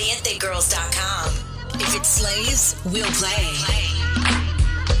business@calientegirls.com. If it's slaves, we'll play.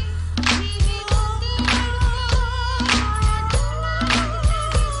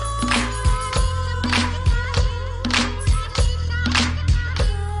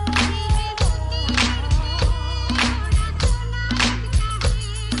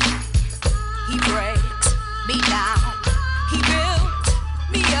 He breaks me down. He built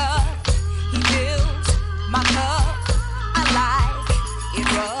me up. He built my cup. I like it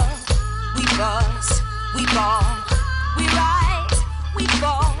rough. We bust, we ball, we rise, we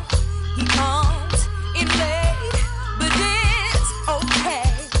fall. He comes in late, but it's okay.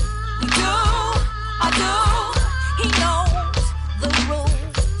 We do, I do. He knows the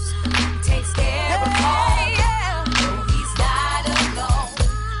rules. He takes care of all. No, he's not alone.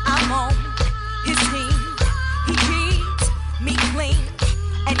 I'm on his team. He keeps me clean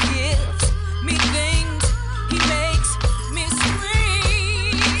and gives me things. He makes me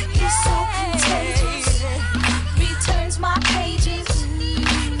scream. He's so contagious. He turns my pages.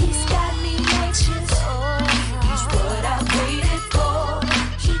 He's got me anxious. He's what I waited for.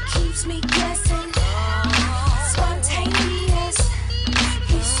 He keeps me guessing. Spontaneous.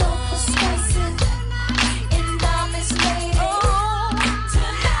 He's so persuasive. And I'm his lady.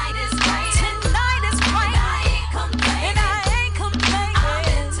 Tonight is great. Tonight is great. And I ain't complaining. I'm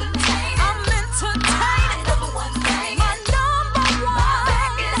entertaining. My number one thing.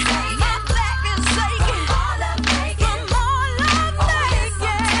 My back is aching. From all I'm making.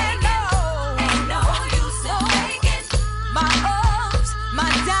 Ain't no use in faking. My ups, my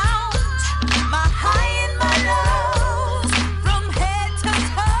downs, my high and my lows, from head to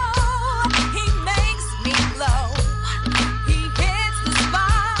toe, he makes me glow. He hits the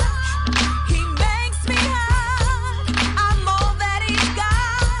spot, he makes me hot. I'm all that he's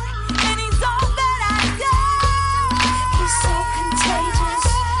got, and he's all that I got. He's so contagious.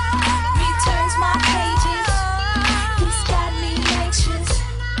 He turns my pages. He's got me anxious.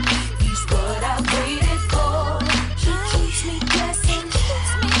 He's what I waited for. He keeps me guessing.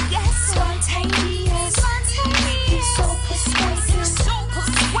 Spontaneous. He's so persuasive.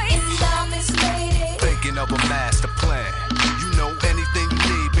 And I'm his lady. Thinking of a master plan. You know anything you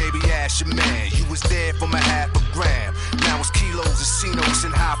need, baby, ask your man. You was there for my half a gram. Now it's kilos and Cinos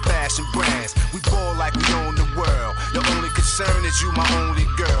and high fashion brands. We ball like we own the world. Your only concern is you, my only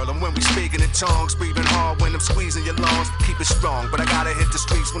girl. And when we speaking in tongues, breathing hard when I'm squeezing your lungs. Keep it strong, but I gotta hit the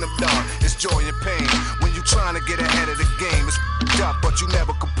streets when I'm done. It's joy and pain. When you trying to get ahead of the game, it's up, but you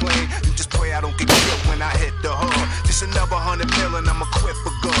never complain. You just pray I don't get killed when I hit the hood. Just another 100 million, I'm equipped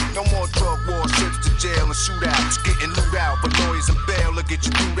for good. No more drug wars, trips to jail and shootouts. Getting loot out, but lawyers and bail will get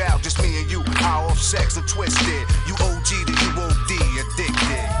you booed out. Just me and you, high off sex and twisted. You OG to you OD,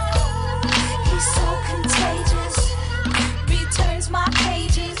 addicted. He's so contagious. He turns my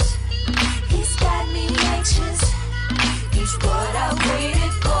pages. He's got me anxious. He's what I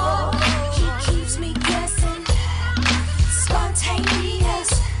waited for. He keeps me guessing. Spontaneous.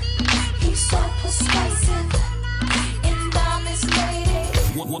 He's so persuasive. And I'm his lady.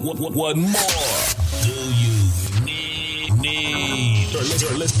 What more do you need?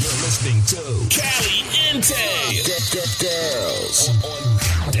 You're listening to Caliente Girls on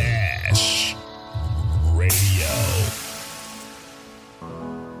Dash Radio.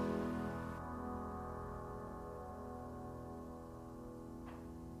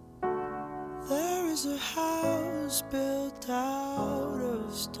 There is a house built out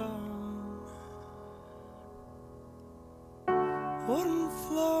of stone, wooden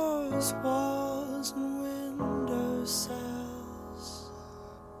floors, walls, and window sills,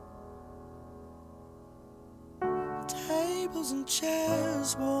 tables and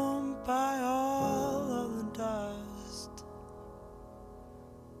chairs warmed by all of the dust.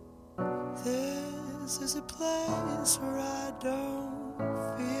 This is a place where I don't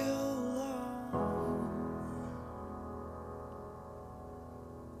feel alone.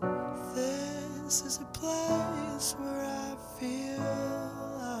 This is a place where I feel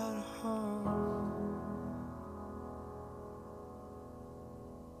at home.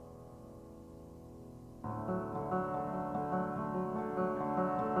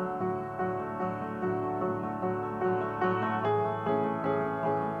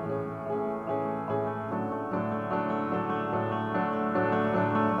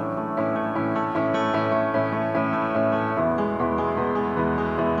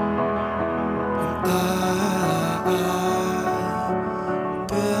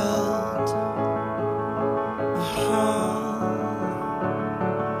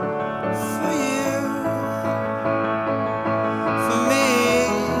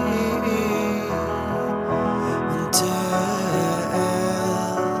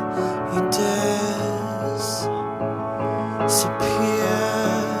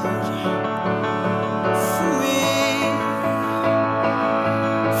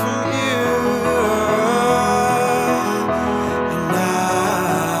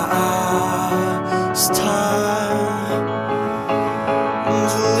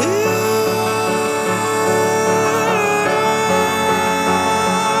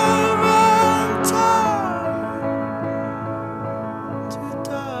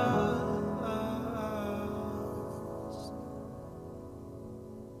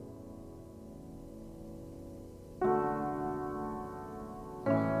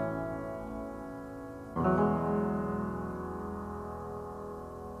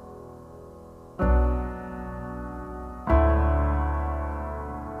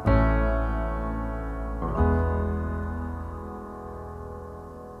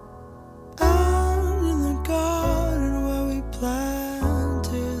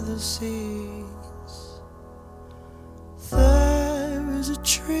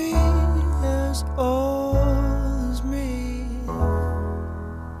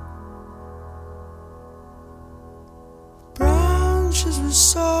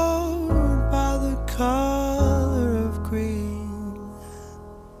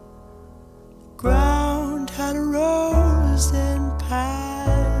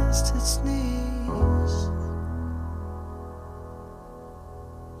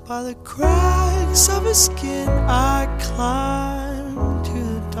 By the cracks of his skin, I climbed to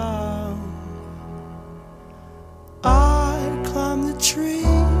the top. I climbed the tree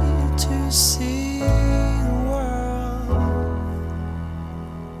to see the world.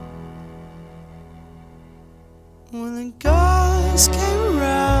 When the guys came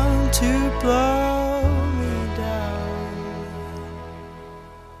around to blow me down,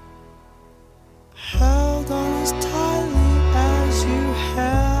 held on as tightly as you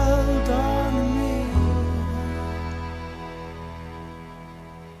held on to me,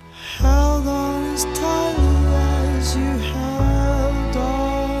 held on as tightly as you held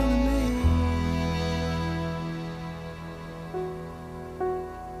on to me.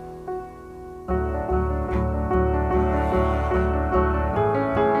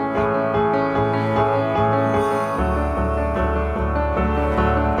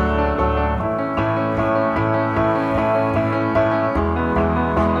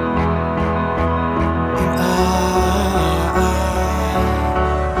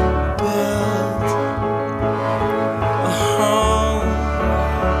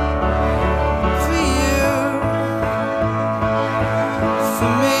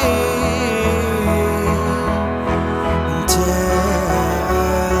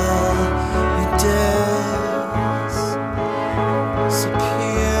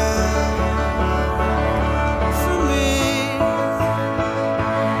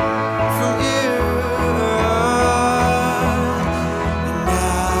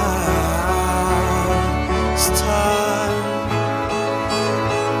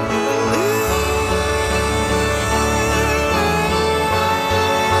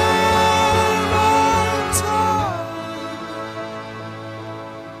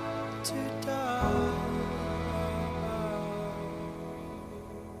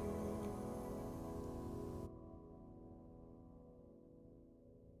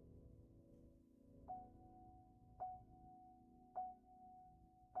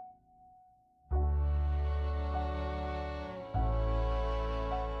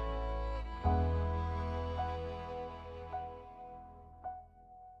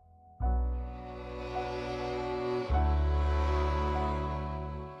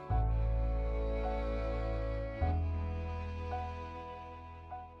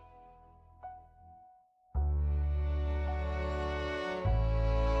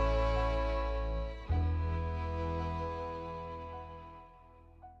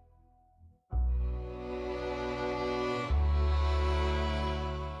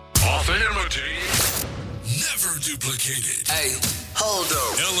 duplicated. Hey, hold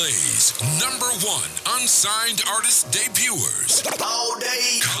up. LA's #1 unsigned artist debuters. All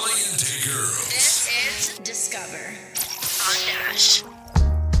day. Caliente Girls. This is Discover on Dash.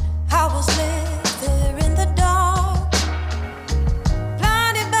 I was left there in the dark,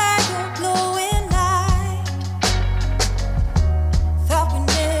 blinded by your glowing light. Thought we'd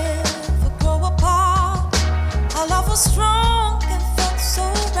never grow apart. Our love was strong and felt so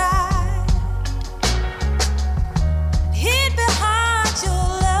right. Hid behind your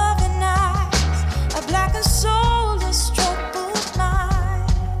loving eyes, a black and soulless troubled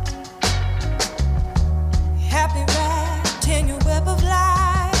mind. Happy wrapped in your web of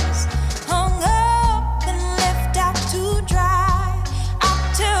lies, hung up and left out to dry.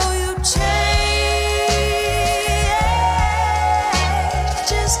 I'll tell you change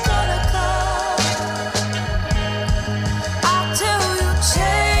is gonna come. I'll tell you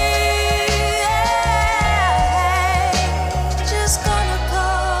change is gonna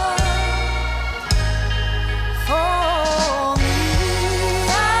come for me.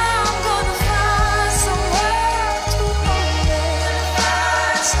 I'm gonna find somewhere to hold it.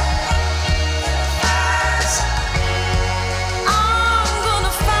 I'm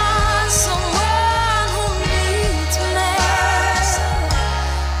gonna find someone who needs me,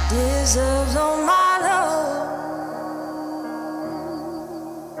 deserves all my love.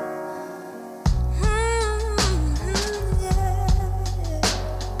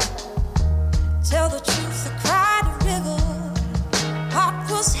 Tell the truth, I cried a river. Heart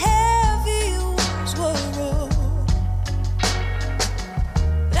was heavy, wounds were raw.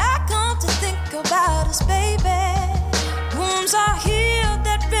 But I come to think about us, baby. Wounds are healed,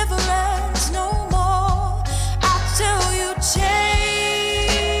 that river runs no more. I'll tell you change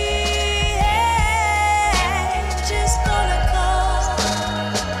is gonna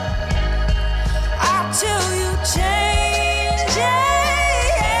come. I'll tell you change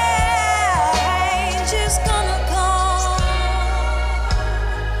is gonna come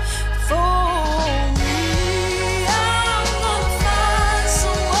for me. I'm gonna find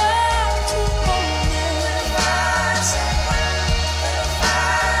somewhere to hold it.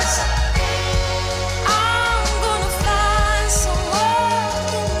 I'm gonna find someone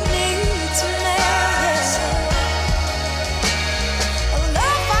who needs me. A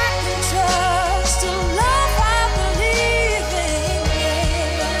love I can trust, a love I believe in.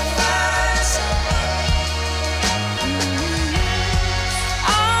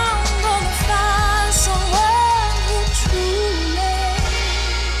 I'm gonna find someone who truly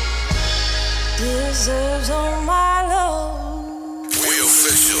deserves all my love. We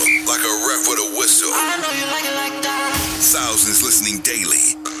official, like a rep with a whistle. I know you like it like that. Thousands listening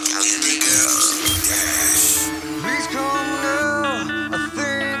daily. Caliente Girls. Dash. Please come now. I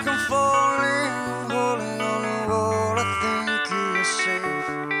think I'm falling, holding on to what I think is safe.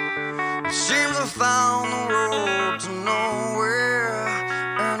 It seems I found the road to nowhere,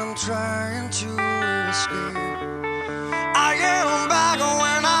 and I'm trying to escape. I yelled back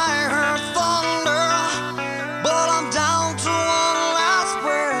when I heard thunder, but I'm down to one last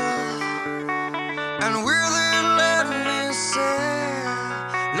breath. And with it, let me say,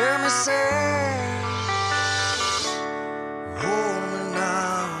 hold me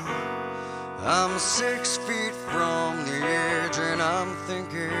now. I'm 6 feet from the edge, and I'm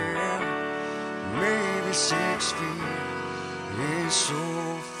thinking maybe 6 feet is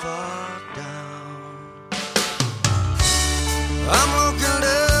so far down. I'm looking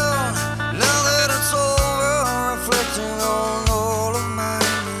down now that it's over, reflecting on all of my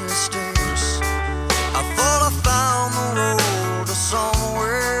mistakes. I thought I found the road to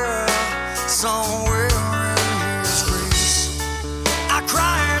somewhere in His grace. I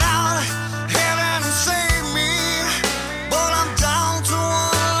cried out, heaven save me, but I'm down to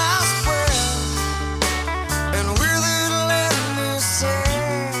one last breath. And with it, let me say,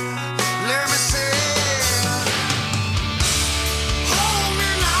 hold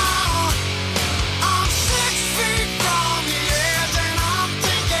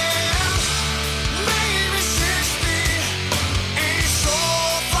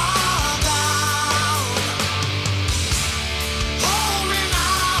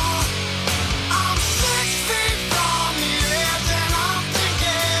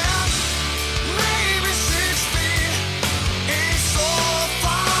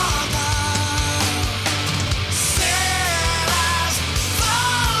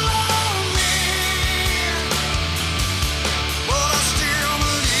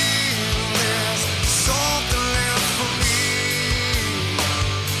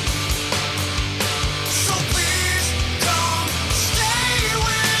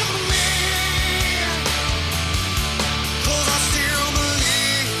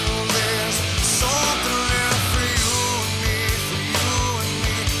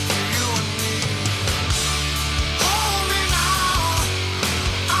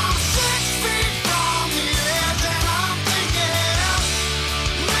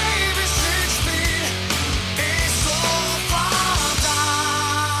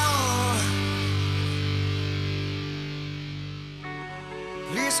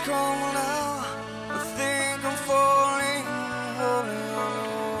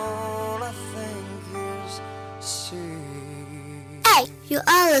Hey, you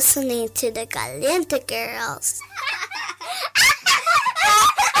are listening to the Caliente Girls.